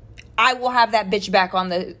 I will have that bitch back on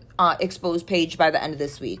the exposed page by the end of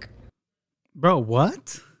this week. Bro,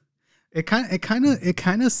 what? It kind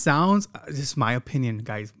of sounds, this is my opinion,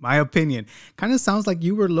 guys, my opinion, kind of sounds like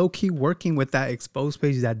you were low-key working with that exposed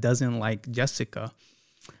page that doesn't like Jessica.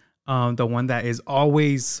 The one that is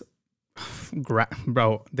always,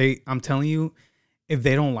 bro, I'm telling you, if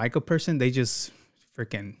they don't like a person, they just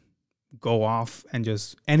freaking go off and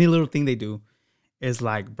just, any little thing they do is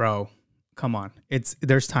like, bro, come on.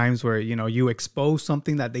 There's times where, you know, you expose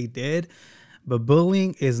something that they did, but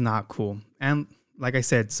bullying is not cool. And like I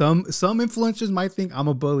said, some influencers might think I'm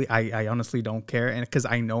a bully. I honestly don't care. And because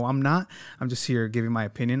I know I'm not, I'm just here giving my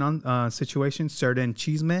opinion on situations, certain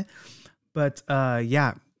CHISME. But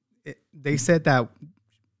yeah, they said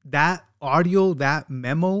that audio, that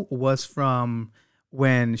memo was from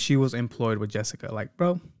when she was employed with Jessica. Like,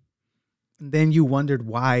 bro, then you wondered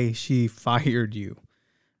why she fired you.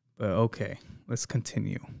 But okay, let's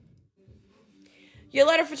continue. Your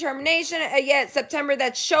letter for termination, September,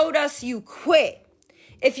 that showed us you quit.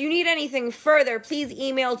 If you need anything further, please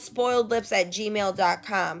email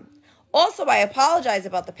spoiledlips@gmail.com. Also, I apologize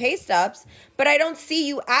about the pay stubs, but I don't see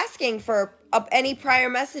you asking for any prior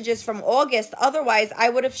messages from August. Otherwise, I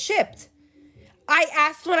would have shipped. I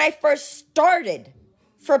asked when I first started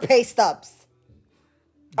for pay stubs.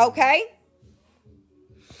 Okay?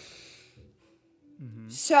 Mm-hmm.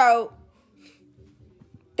 So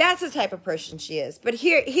that's the type of person she is. But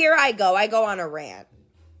here I go on a rant.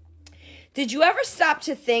 Did you ever stop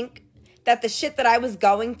to think that the shit that I was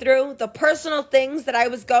going through, the personal things that I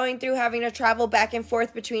was going through, having to travel back and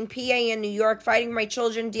forth between PA and New York, fighting my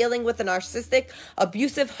children, dealing with a narcissistic,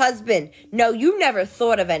 abusive husband? No, you never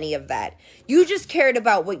thought of any of that. You just cared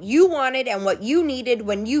about what you wanted and what you needed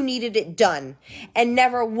when you needed it done, and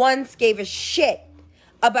never once gave a shit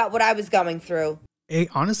about what I was going through. It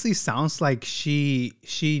honestly sounds like she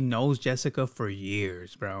knows Jessica for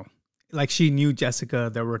years, bro. Like she knew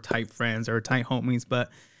Jessica, they were tight friends or tight homies, but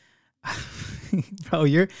bro,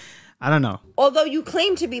 I don't know. Although you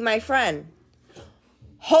claim to be my friend.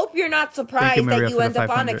 Hope you're not surprised that you end up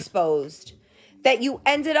on exposed. That you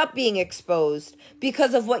ended up being exposed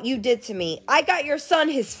because of what you did to me. I got your son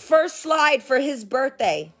his first slide for his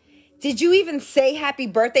birthday. Did you even say happy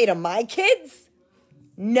birthday to my kids?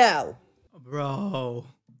 No. Bro,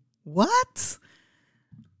 what?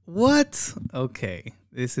 What? Okay,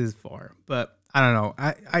 this is far, but I don't know.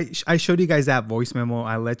 I showed you guys that voice memo.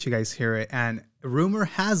 I let you guys hear it, and rumor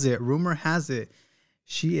has it,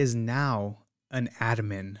 she is now an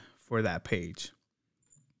admin for that page.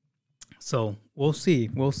 So we'll see.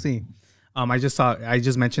 I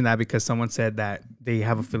just mentioned that because someone said that they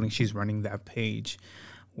have a feeling she's running that page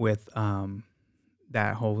with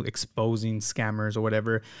that whole exposing scammers or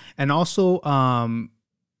whatever, and also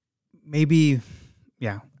maybe,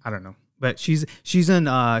 yeah, I don't know, but she's an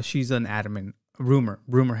admin.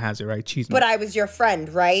 Rumor has it, right? CHISME. But I was your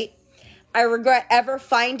friend, right? I regret ever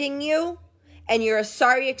finding you, and you're a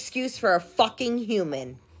sorry excuse for a fucking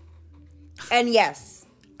human. And yes,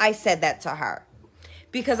 I said that to her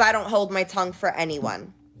because I don't hold my tongue for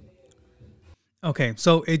anyone. Okay,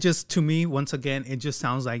 so it just, to me, once again, it just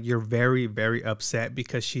sounds like you're very, very upset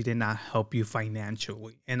because she did not help you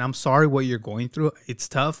financially. And I'm sorry what you're going through. It's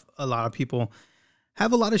tough. A lot of people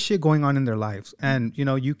have a lot of shit going on in their lives. And, you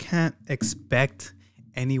know, you can't expect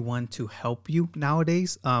anyone to help you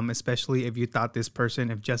nowadays, especially if you thought this person,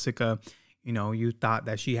 if Jessica, you know, you thought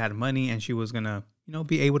that she had money and she was going to, you know,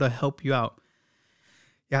 be able to help you out.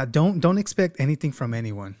 Yeah, don't expect anything from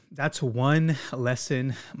anyone. That's one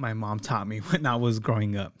lesson my mom taught me when I was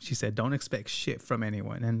growing up. She said, don't expect shit from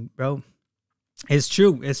anyone. And bro, it's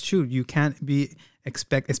true. It's true. You can't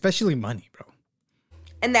especially money, bro.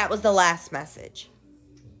 And that was the last message.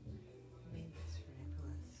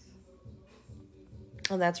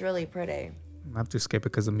 Oh, that's really pretty. I have to skip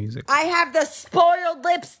it because of music. I have the spoiled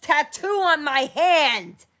lips tattoo on my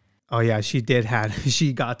hand. Oh yeah, she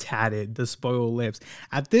got tatted, the spoiled lips.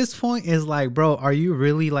 At this point, is like, bro, are you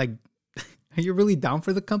really down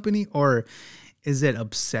for the company, or is it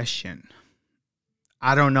obsession?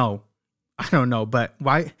 I don't know, but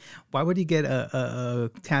why would you get a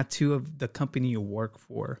tattoo of the company you work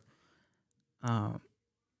for?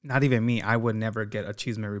 Not even me. I would never get a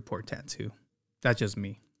CHISME report tattoo. That's just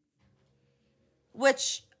me.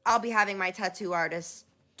 Which I'll be having my tattoo artist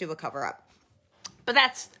do a cover up. But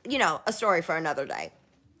that's, you know, a story for another day.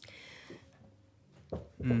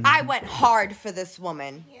 Mm-hmm. I went hard for this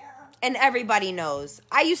woman. Yeah. And everybody knows.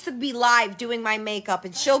 I used to be live doing my makeup,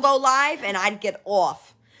 and she'll go live and I'd get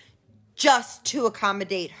off just to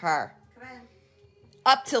accommodate her. Come on.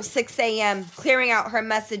 Up till 6 a.m. clearing out her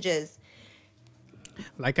messages.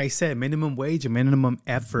 Like I said, minimum wage and minimum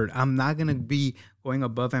effort. I'm not going to be going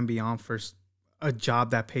above and beyond for a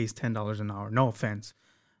job that pays $10 an hour. No offense.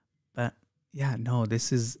 But yeah, no,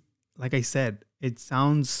 this is, like I said, it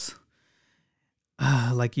sounds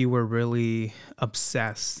like you were really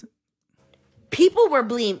obsessed. People were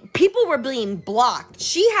being blocked.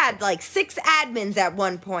 She had like 6 admins at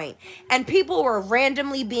one point, and people were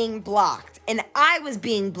randomly being blocked, and I was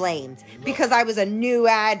being blamed because I was a new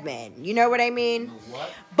admin. You know what I mean?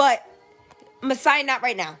 What? But Messiah, not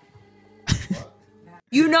right now.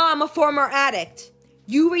 You know I'm a former addict.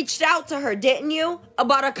 You reached out to her, didn't you?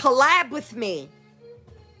 About a collab with me.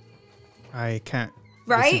 I can't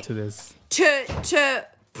listen to this. To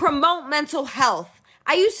promote mental health.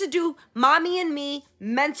 I used to do Mommy and Me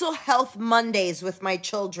Mental Health Mondays with my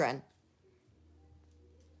children.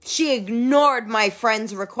 She ignored my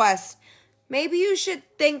friend's request. Maybe you should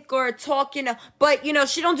think or talk, you know. But, you know,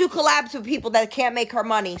 she don't do collabs with people that can't make her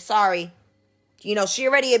money. Sorry. You know, she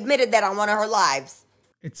already admitted that on one of her lives.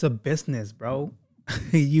 It's a business, bro.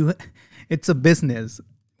 It's a business.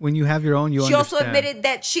 When you have your own, you understand. She also admitted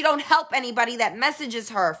that she don't help anybody that messages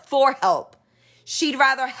her for help. She'd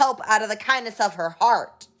rather help out of the kindness of her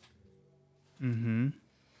heart. Mm-hmm.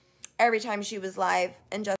 Every time she was live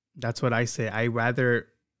and just. That's what I say. I rather,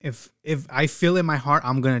 if I feel in my heart,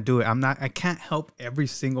 I'm gonna do it. I can't help every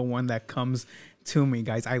single one that comes to me,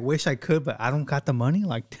 guys. I wish I could, but I don't got the money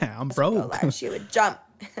like that. I'm broke. She would jump.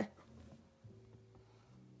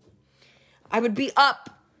 I would be up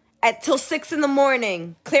till 6 in the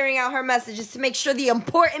morning, clearing out her messages to make sure the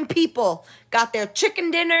important people got their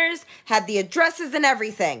chicken dinners, had the addresses and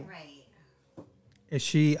everything. Right. Is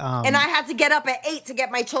she? And I had to get up at 8 to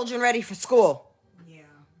get my children ready for school. Yeah.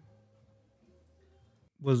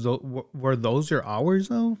 Were those your hours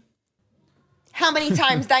though? How many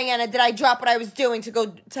times, Diana, did I drop what I was doing to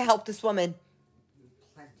go to help this woman?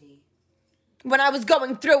 Plenty. When I was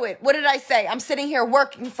going through it, what did I say? I'm sitting here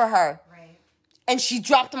working for her. And she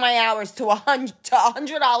dropped my hours to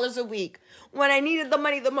 $100 a week when I needed the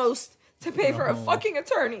money the most to pay for a fucking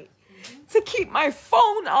attorney to keep my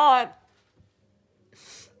phone on.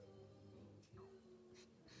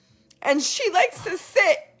 And she likes to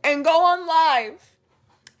sit and go on live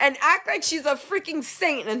and act like she's a freaking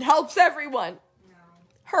saint and helps everyone. No.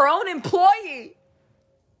 Her own employee.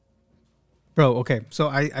 Bro, okay. So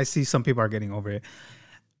I see some people are getting over it.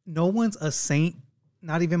 No one's a saint.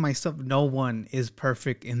 Not even myself. No one is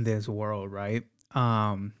perfect in this world, right? But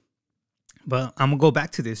I'm gonna go back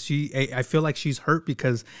to this. I feel like she's hurt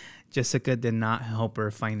because Jessica did not help her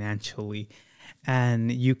financially,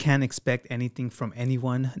 and you can't expect anything from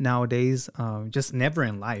anyone nowadays. Just never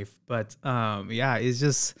in life. But yeah, it's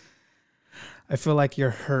just, I feel like you're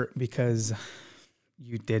hurt because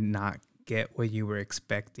you did not get what you were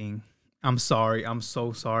expecting. I'm sorry. I'm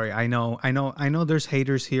so sorry. I know there's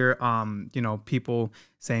haters here. You know, people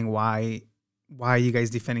saying why are you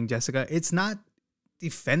guys defending Jessica? It's not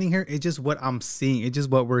defending her. It's just what I'm seeing. It's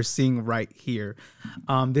just what we're seeing right here.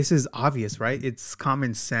 This is obvious, right? It's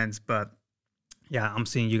common sense, but Yeah, I'm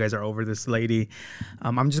seeing you guys are over this lady.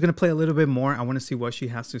 I'm just gonna play a little bit more. I want to see what she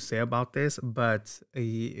has to say about this, but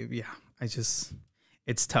yeah, it's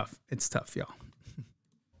tough. It's tough, y'all.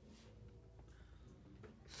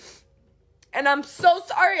 And I'm so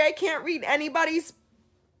sorry I can't read anybody's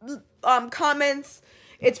comments.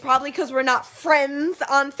 It's probably because we're not friends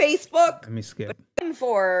on Facebook. Let me skip.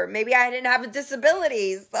 For maybe I didn't have a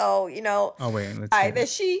disability, so you know. Oh wait, let's see. That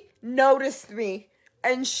she noticed me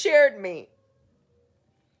and shared me.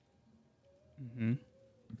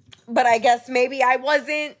 But I guess maybe I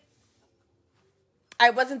wasn't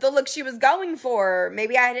the look she was going for.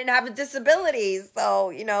 Maybe I didn't have a disability, so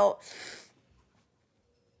you know.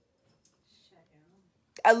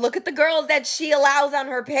 I look at the girls that she allows on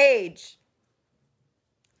her page.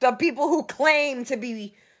 The people who claim to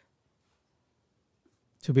be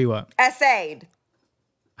what? essayed.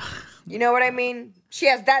 You know what I mean? She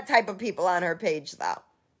has that type of people on her page, though.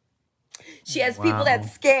 She has people that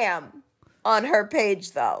scam on her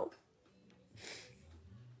page, though.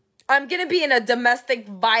 I'm going to be in a domestic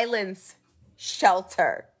violence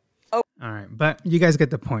shelter. Oh. All right. But you guys get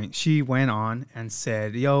the point. She went on and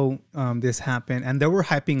said, yo, this happened. And they were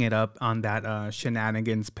hyping it up on that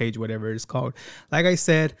shenanigans page, whatever it's called. Like I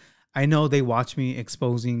said, I know they watch me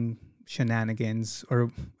exposing shenanigans,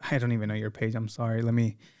 or I don't even know your page. I'm sorry. Let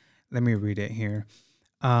me read it here.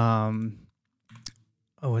 Oh,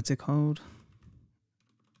 what's it called?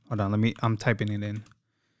 Hold on. I'm typing it in.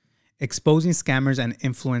 Exposing scammers and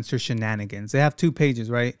influencer shenanigans. They have 2 pages,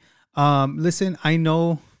 right? Listen, I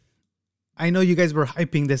know you guys were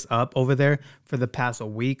hyping this up over there for the past a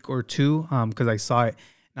week or two, because I saw it.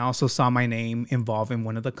 And I also saw my name involved in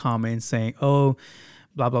one of the comments saying, oh,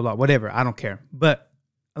 blah, blah, blah, whatever. I don't care. But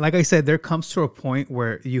like I said, there comes to a point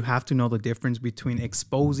where you have to know the difference between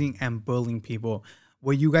exposing and bullying people.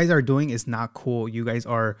 What you guys are doing is not cool. You guys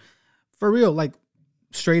are, for real, like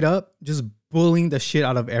straight up, just bullying the shit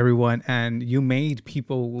out of everyone. And you made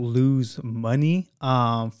people lose money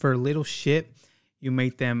for little shit. You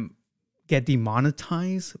made them get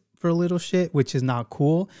demonetized for a little shit, which is not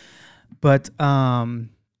cool. But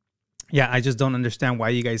yeah, I just don't understand why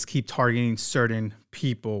you guys keep targeting certain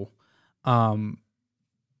people.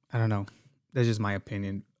 I don't know. That's just my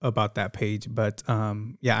opinion about that page. But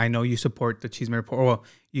yeah, I know you support the CHISME report. Well,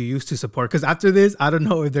 you used to support, because after this, I don't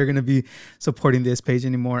know if they're gonna be supporting this page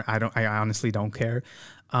anymore. I honestly don't care.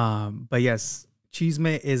 But yes,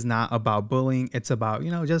 CHISME is not about bullying. It's about,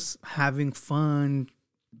 you know, just having fun,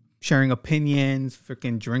 sharing opinions,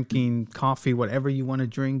 freaking drinking coffee, whatever you want to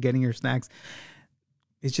drink, getting your snacks.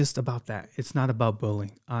 It's just about that. It's not about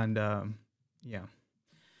bullying. And yeah.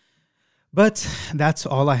 But that's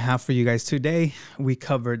all I have for you guys today. We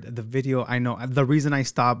covered the video. I know the reason I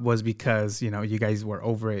stopped was because, you know, you guys were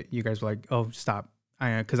over it. You guys were like, oh, stop.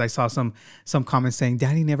 Because I saw some comments saying,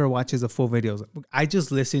 Danny never watches the full videos. I just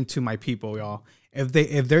listen to my people, y'all. If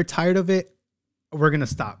they're tired of it, we're going to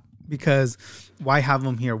stop. Because why have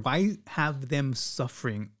them here? Why have them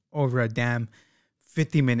suffering over a damn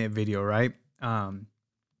 50-minute video, right? I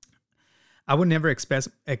would never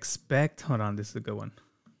expect. Hold on, this is a good one.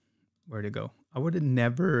 Where'd it go? I would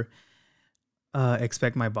never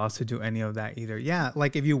expect my boss to do any of that either. Yeah,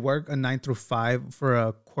 like if you work a 9 to 5 for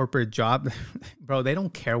a corporate job, bro, they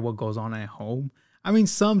don't care what goes on at home. I mean,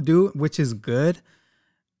 some do, which is good,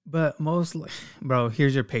 but mostly, bro,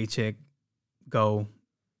 here's your paycheck. Go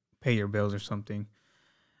pay your bills or something.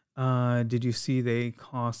 Did you see they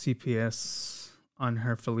call CPS on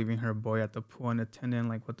her for leaving her boy at the pool unattended?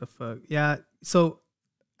 Like, what the fuck? Yeah, so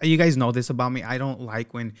you guys know this about me. I don't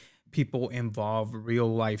like when people involve real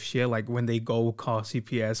life shit, like when they go call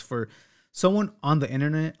CPS for someone on the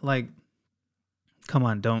internet. Like, come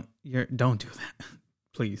on, don't do that,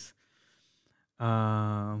 please.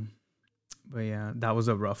 But yeah, that was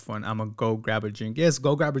a rough one. I'm gonna go grab a drink. Yes,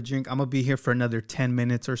 go grab a drink. I'm gonna be here for another 10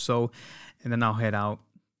 minutes or so, and then I'll head out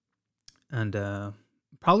and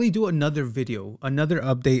probably do another video, another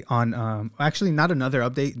update on actually not another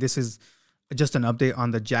update. This is just an update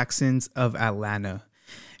on the Jacksons of Atlanta.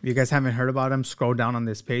 If you guys haven't heard about them, scroll down on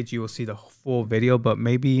this page. You will see the full video, but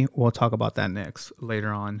maybe we'll talk about that next later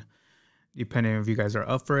on, depending if you guys are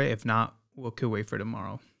up for it. If not, we could wait for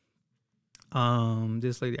tomorrow.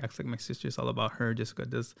 This lady acts like my sister. It's all about her. Jessica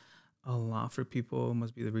does a lot for people.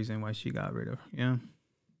 Must be the reason why she got rid of her. Yeah.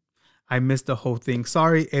 I missed the whole thing.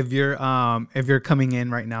 Sorry if you're coming in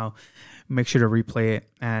right now. Make sure to replay it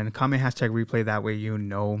and comment #replay. That way you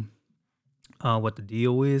know what the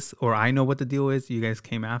deal is, or I know what the deal is. You guys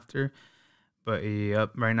came after, but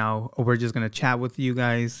yep. Right now we're just gonna chat with you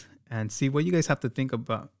guys and see what you guys have to think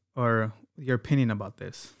about, or your opinion about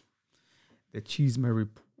this, the CHISME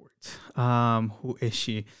report. Who is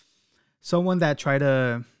she? Someone that tried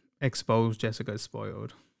to expose Jessica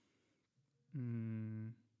Spoiled.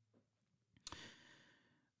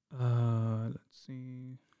 Let's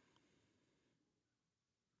see.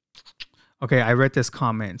 Okay, I read this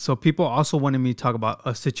comment. So people also wanted me to talk about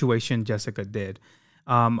a situation Jessica did.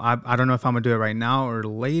 I don't know if I'm gonna do it right now or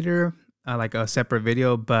later, like a separate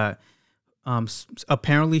video, but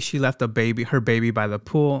apparently she left her baby by the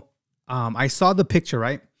pool. I saw the picture,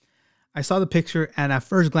 right? I saw the picture, and at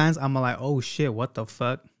first glance, I'm like, oh shit, what the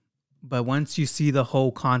fuck? But once you see the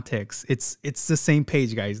whole context, it's the same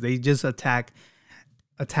page, guys. They just attack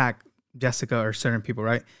Jessica or certain people,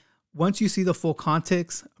 right? Once you see the full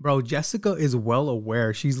context, bro, Jessica is well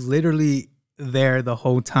aware. She's literally there the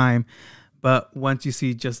whole time. But once you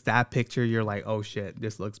see just that picture, you're like, oh shit,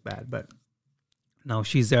 this looks bad. But no,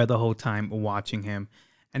 she's there the whole time watching him.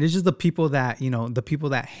 And it's just the people that, the people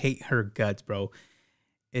that hate her guts, bro.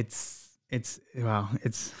 It's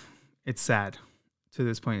sad. To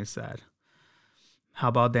this point, it's sad. How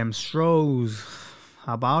about them Stros?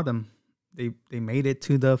 How about them? They made it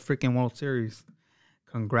to the freaking World Series.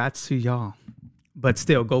 Congrats to y'all. But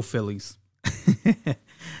still, go Phillies.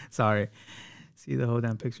 Sorry. See the whole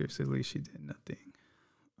damn picture. Silly, she did nothing.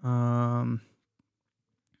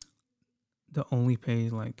 The only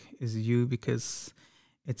page is you because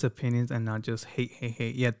it's opinions and not just hate.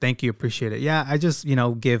 Yeah, thank you. Appreciate it. Yeah, I just,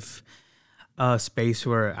 give space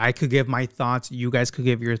where I could give my thoughts. You guys could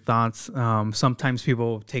give your thoughts. Sometimes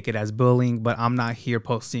people take it as bullying, but I'm not here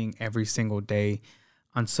posting every single day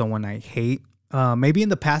on someone I hate. Maybe in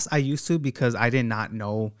the past I used to because I did not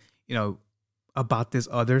know, about this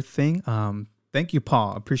other thing. Thank you,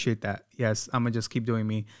 Paul. Appreciate that. Yes, I'm gonna just keep doing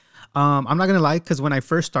me. I'm not gonna lie, because when I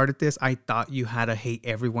first started this, I thought you had to hate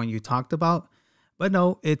everyone you talked about. But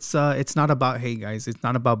no, it's not about hate, guys. It's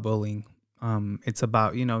not about bullying. It's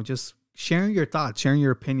about, just sharing your thoughts, sharing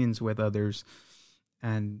your opinions with others.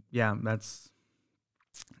 And yeah, that's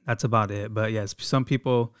about it. But yes, some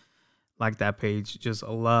people like that page just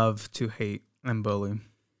love to hate and bully.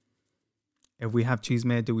 If we have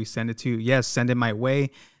CHISME, do we send it to you? Yes, send it my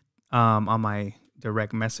way. On my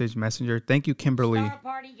direct messenger. Thank you, Kimberly. Star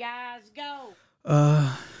party, guys, go.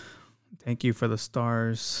 Thank you for the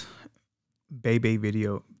stars. Baby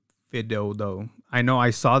video though. I know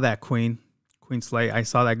I saw that Queen Slay. I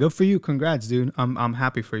saw that. Good for you. Congrats, dude. I'm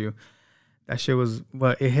happy for you. That shit was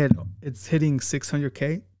it's hitting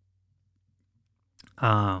 600K.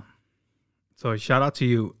 So shout out to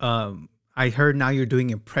you. I heard now you're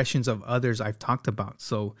doing impressions of others I've talked about.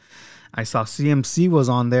 So I saw CMC was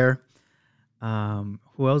on there.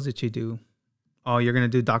 Who else did you do? Oh, you're going to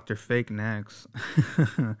do Dr. Fake next.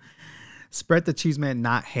 Spread the CHISME,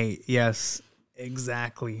 not hate. Yes,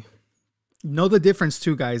 exactly. Know the difference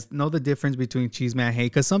too, guys. Know the difference between CHISME and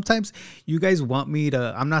hate. Because sometimes you guys want me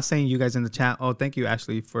to... I'm not saying you guys in the chat. Oh, thank you,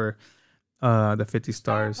 Ashley, for the 50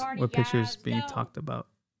 stars. Party, what pictures guys, being go. talked about?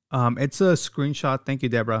 It's a screenshot. Thank you,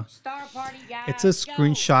 Deborah. Star party, guys, it's a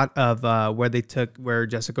screenshot of where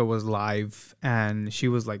Jessica was live and she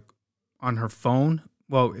was like on her phone.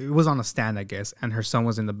 Well, it was on a stand, I guess, and her son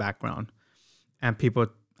was in the background. And people,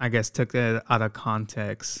 I guess, took it out of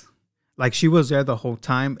context. Like she was there the whole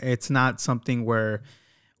time. It's not something where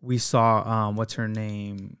we saw what's her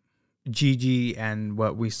name? Gigi, and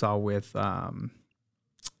what we saw with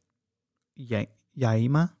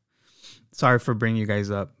Yaima. Sorry for bringing you guys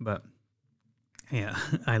up, but yeah,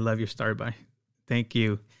 I love your star bite. Thank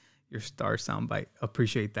you. Your star soundbite.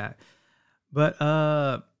 Appreciate that. But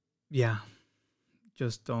yeah,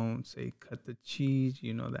 just don't say cut the cheese.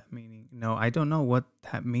 You know that meaning. No, I don't know what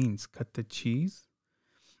that means. Cut the cheese?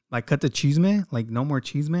 Like cut the CHISME? Like no more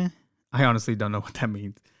CHISME? I honestly don't know what that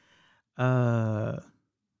means. I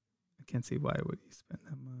can't see why would you spend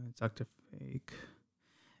that much. Dr. Fake.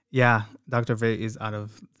 Yeah, Dr. Fake is out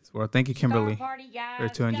of this world. Thank you, Kimberly. Star party, guys, for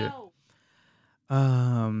 200. Go.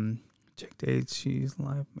 Check date. She's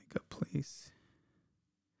live makeup, please.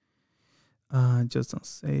 Just don't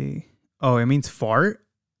say. Oh, it means fart.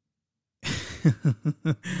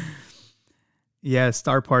 Yeah,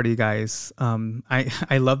 star party, guys.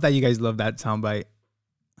 I love that you guys love that soundbite.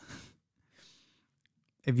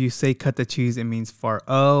 If you say cut the cheese, it means fart.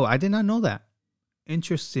 Oh, I did not know that.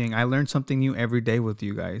 Interesting. I learned something new every day with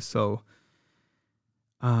you guys. So,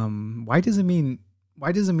 why does it mean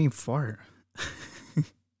fart?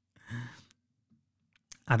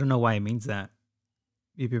 I don't know why it means that.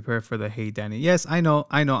 Be prepared for the hate, Danny. Yes, I know.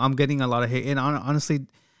 I'm getting a lot of hate, and honestly,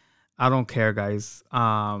 I don't care, guys.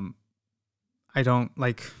 I don't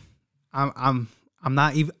like. I'm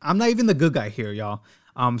not even the good guy here, y'all.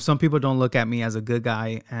 Some people don't look at me as a good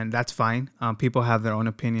guy, and that's fine. People have their own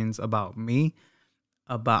opinions about me.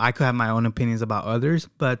 About I could have my own opinions about others,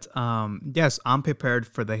 but yes, I'm prepared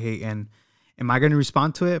for the hate. And am I going to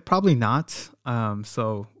respond to it? Probably not.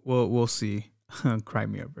 So we'll see. Cry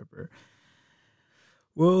me a river.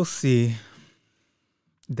 We'll see.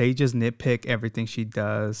 They just nitpick everything she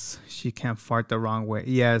does. She can't fart the wrong way.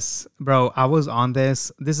 Yes, bro. I was on this.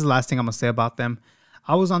 This is the last thing I'm gonna say about them.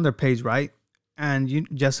 I was on their page, right? And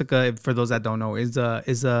Jessica, for those that don't know, is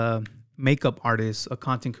a makeup artist, a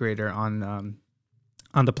content creator on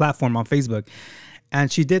the platform on Facebook, and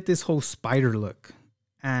she did this whole spider look.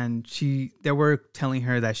 And they were telling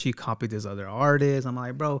her that she copied this other artist. I'm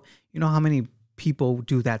like, bro, you know how many people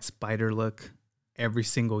do that spider look every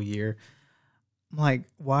single year? I'm like,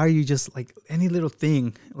 why are you just like any little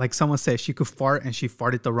thing? Like someone said she could fart and she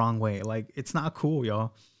farted the wrong way. Like, it's not cool,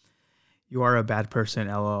 y'all. You are a bad person,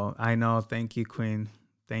 LO. I know. Thank you, Queen.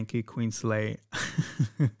 Thank you, Queen Slay.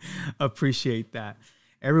 Appreciate that.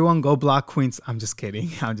 Everyone go block Queen. I'm just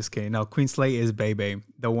kidding. I'm just kidding. No, Queen Slay is Bebe.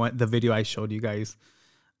 The video I showed you guys.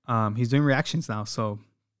 He's doing reactions now, so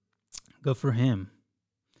good for him.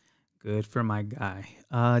 Good for my guy.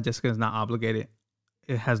 Jessica's not obligated.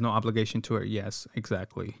 It has no obligation to her. Yes,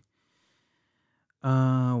 exactly.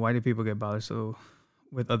 Why do people get bothered so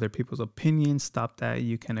with other people's opinions? Stop that.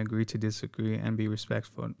 You can agree to disagree and be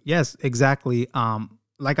respectful. Yes, exactly.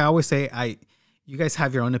 Like I always say, you guys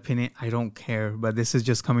have your own opinion. I don't care, but this is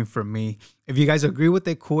just coming from me. If you guys agree with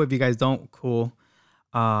it, cool. If you guys don't, cool.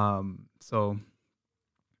 So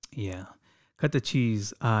yeah. Cut the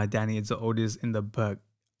cheese, Danny. It's the oldest in the book.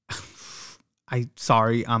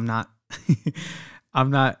 Sorry, I'm not.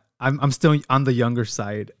 I'm still on the younger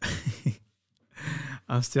side.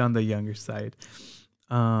 I'm still on the younger side.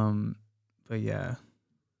 But yeah,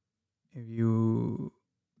 if you,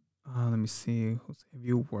 let me see. If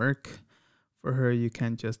you work for her, you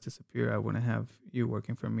can't just disappear. I wouldn't have you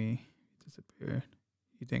working for me. Disappeared.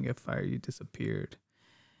 You didn't get fired. You disappeared.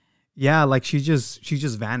 Yeah, like she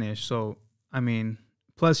just vanished. So I mean,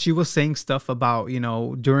 plus she was saying stuff about,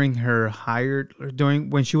 during her during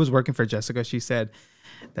when she was working for Jessica, she said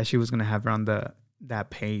that she was gonna have her on that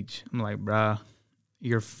page. I'm like, bruh,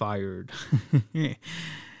 you're fired.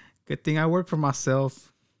 Good thing I work for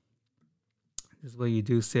myself. This is what you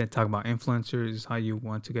do. Say talk about influencers. This is how you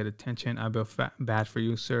want to get attention. I feel bad for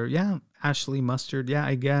you, sir. Yeah, Ashley Mustard. Yeah,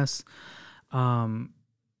 I guess.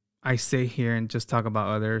 I stay here and just talk about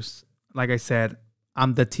others. Like I said,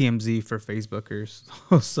 I'm the TMZ for Facebookers.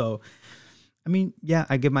 So, I mean, yeah,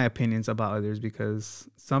 I give my opinions about others because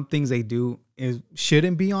some things they do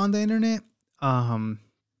shouldn't be on the internet. And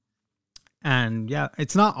yeah,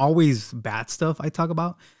 it's not always bad stuff I talk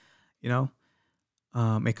about,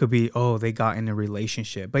 It could be, oh, they got in a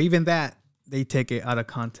relationship. But even that, they take it out of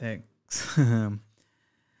context.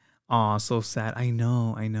 Aw, so sad. I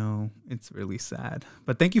know. It's really sad.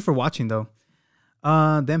 But thank you for watching, though.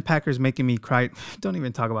 Then Packers making me cry. Don't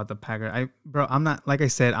even talk about the Packers. Bro, I'm not, like I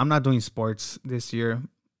said, I'm not doing sports this year.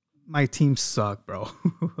 My team suck, bro.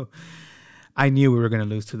 I knew we were going to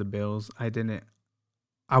lose to the Bills. I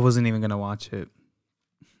wasn't even going to watch it.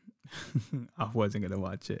 I wasn't going to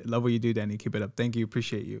watch it. Love what you do, Danny. Keep it up. Thank you.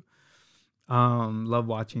 Appreciate you. Love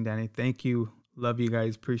watching, Danny. Thank you. Love you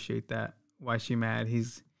guys. Appreciate that. Why is she mad?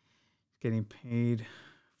 He's getting paid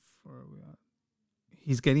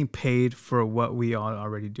for what we all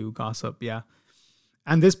already do. Gossip. Yeah.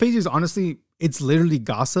 And this page is honestly, it's literally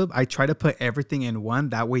gossip. I try to put everything in one.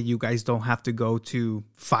 That way you guys don't have to go to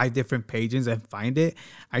 5 different pages and find it.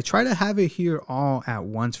 I try to have it here all at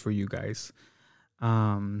once for you guys.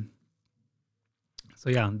 So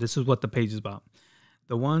yeah, this is what the page is about.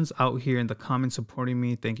 The ones out here in the comments supporting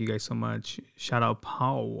me, thank you guys so much. Shout out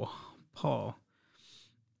Paul.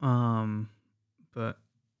 But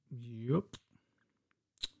yep.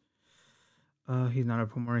 He's not a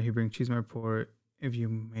promoter. He brings CHISME report. If you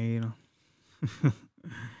made,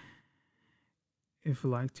 if you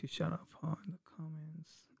like to, shout out Paul in the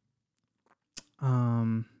comments.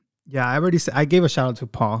 Yeah, I gave a shout out to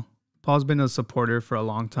Paul. Paul's been a supporter for a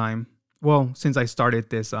long time. Well, since I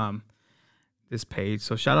started this page.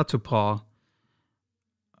 So shout out to Paul.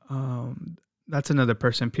 That's another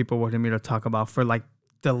person people wanted me to talk about for like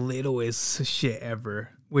the littlest shit ever,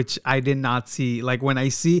 which I did not see. Like when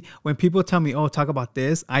people tell me, oh, talk about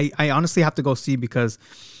this, I honestly have to go see, because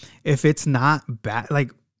if it's not bad,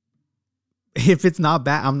 I'm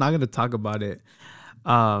not going to talk about it.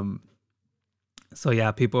 So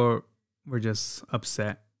yeah, people were just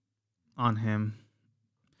upset on him.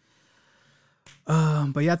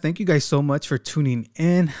 But yeah, thank you guys so much for tuning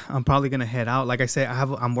in. I'm probably gonna head out. Like I said,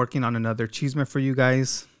 I'm working on another CHISME for you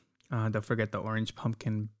guys. Don't forget the orange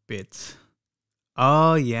pumpkin bits.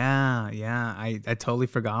 Oh yeah, yeah. I totally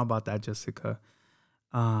forgot about that, Jessica.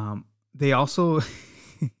 They also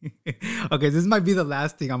okay, this might be the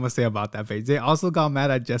last thing I'm gonna say about that page. They also got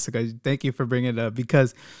mad at Jessica. Thank you for bringing it up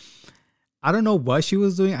because I don't know what she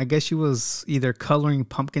was doing. I guess she was either coloring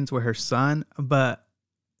pumpkins with her son, but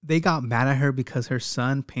they got mad at her because her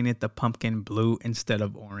son painted the pumpkin blue instead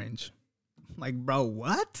of orange. Like, bro,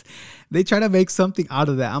 what? They try to make something out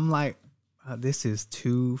of that. I'm like, this is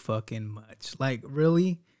too fucking much. Like,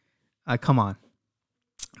 really? Come on.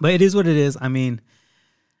 But it is what it is. I mean,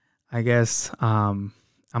 I guess I'm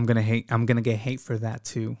gonna get hate for that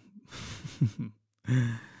too.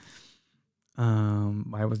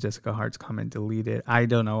 Why was Jessica Hart's comment deleted? I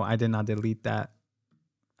don't know. I did not delete that.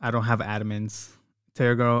 I don't have admins. Tell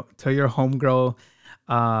your homegirl,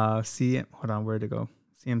 hold on, where'd it go?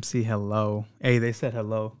 CMC, hello. Hey, they said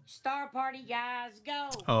hello. Star party, guys, go.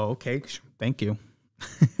 Oh, okay. Thank you.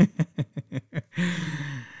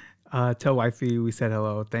 Tell wifey we said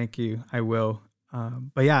hello. Thank you. I will.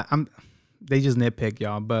 But yeah, they just nitpick,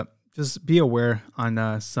 y'all. But just be aware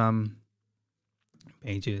on some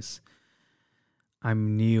pages.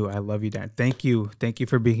 I'm new. I love you, Dad. Thank you. Thank you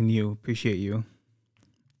for being new. Appreciate you.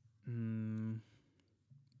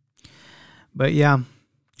 But yeah,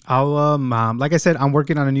 I'll like I said, I'm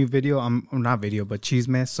working on a new video. Not video, but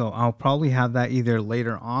CHISME. So I'll probably have that either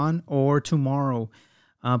later on or tomorrow.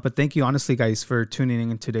 But thank you, honestly, guys, for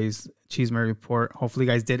tuning in today's CHISME report. Hopefully,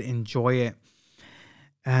 you guys did enjoy it,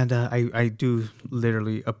 and I do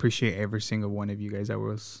literally appreciate every single one of you guys that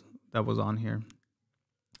was on here.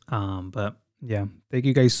 But yeah, thank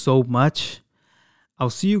you guys so much. I'll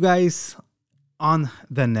see you guys on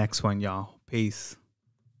the next one, y'all. Peace.